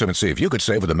with Progressive and see if you could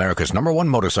save with America's #1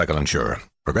 motorcycle insurer.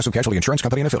 Progressive Casualty Insurance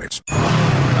Company and Affiliates.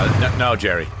 No,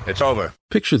 Jerry. It's over.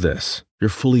 Picture this.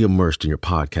 You're fully immersed in your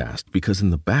podcast because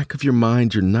in the back of your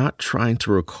mind, you're not trying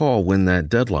to recall when that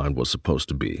deadline was supposed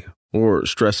to be or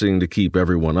stressing to keep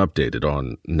everyone updated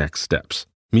on next steps.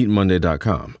 Meet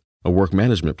Monday.com, a work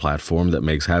management platform that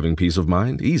makes having peace of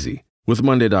mind easy. With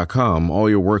Monday.com,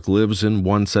 all your work lives in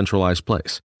one centralized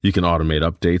place. You can automate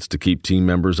updates to keep team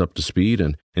members up to speed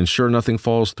and ensure nothing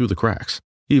falls through the cracks,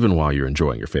 even while you're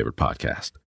enjoying your favorite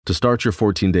podcast. To start your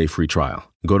 14-day free trial,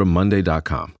 go to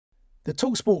Monday.com. The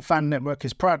TalkSport Fan Network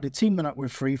is proudly teaming up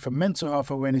with Free for Mental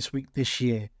Health Awareness Week this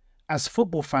year. As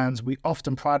football fans, we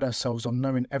often pride ourselves on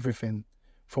knowing everything,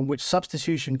 from which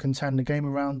substitution can turn the game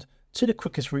around to the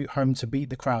quickest route home to beat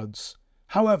the crowds.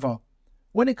 However,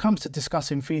 when it comes to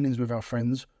discussing feelings with our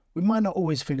friends, we might not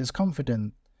always feel as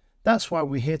confident. That's why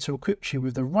we're here to equip you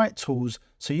with the right tools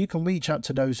so you can reach out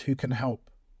to those who can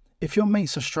help. If your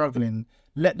mates are struggling,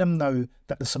 let them know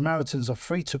that the Samaritans are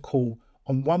free to call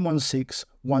on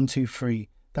 116-123.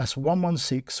 That's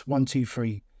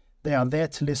 116-123. They are there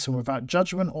to listen without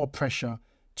judgment or pressure,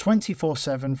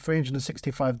 24/7,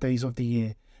 365 days of the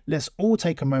year. Let's all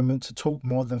take a moment to talk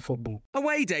more than football.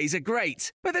 Away days are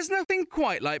great, but there's nothing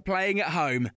quite like playing at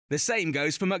home. The same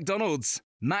goes for McDonald's.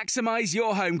 Maximise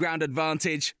your home ground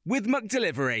advantage with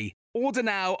McDelivery. Order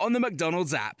now on the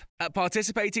McDonald's app. At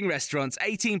participating restaurants,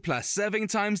 18+, serving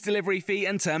times, delivery fee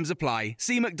and terms apply.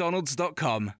 See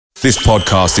mcdonalds.com. This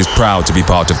podcast is proud to be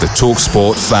part of the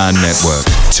TalkSport Fan Network.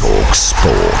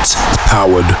 TalkSport.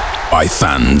 Powered by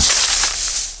fans.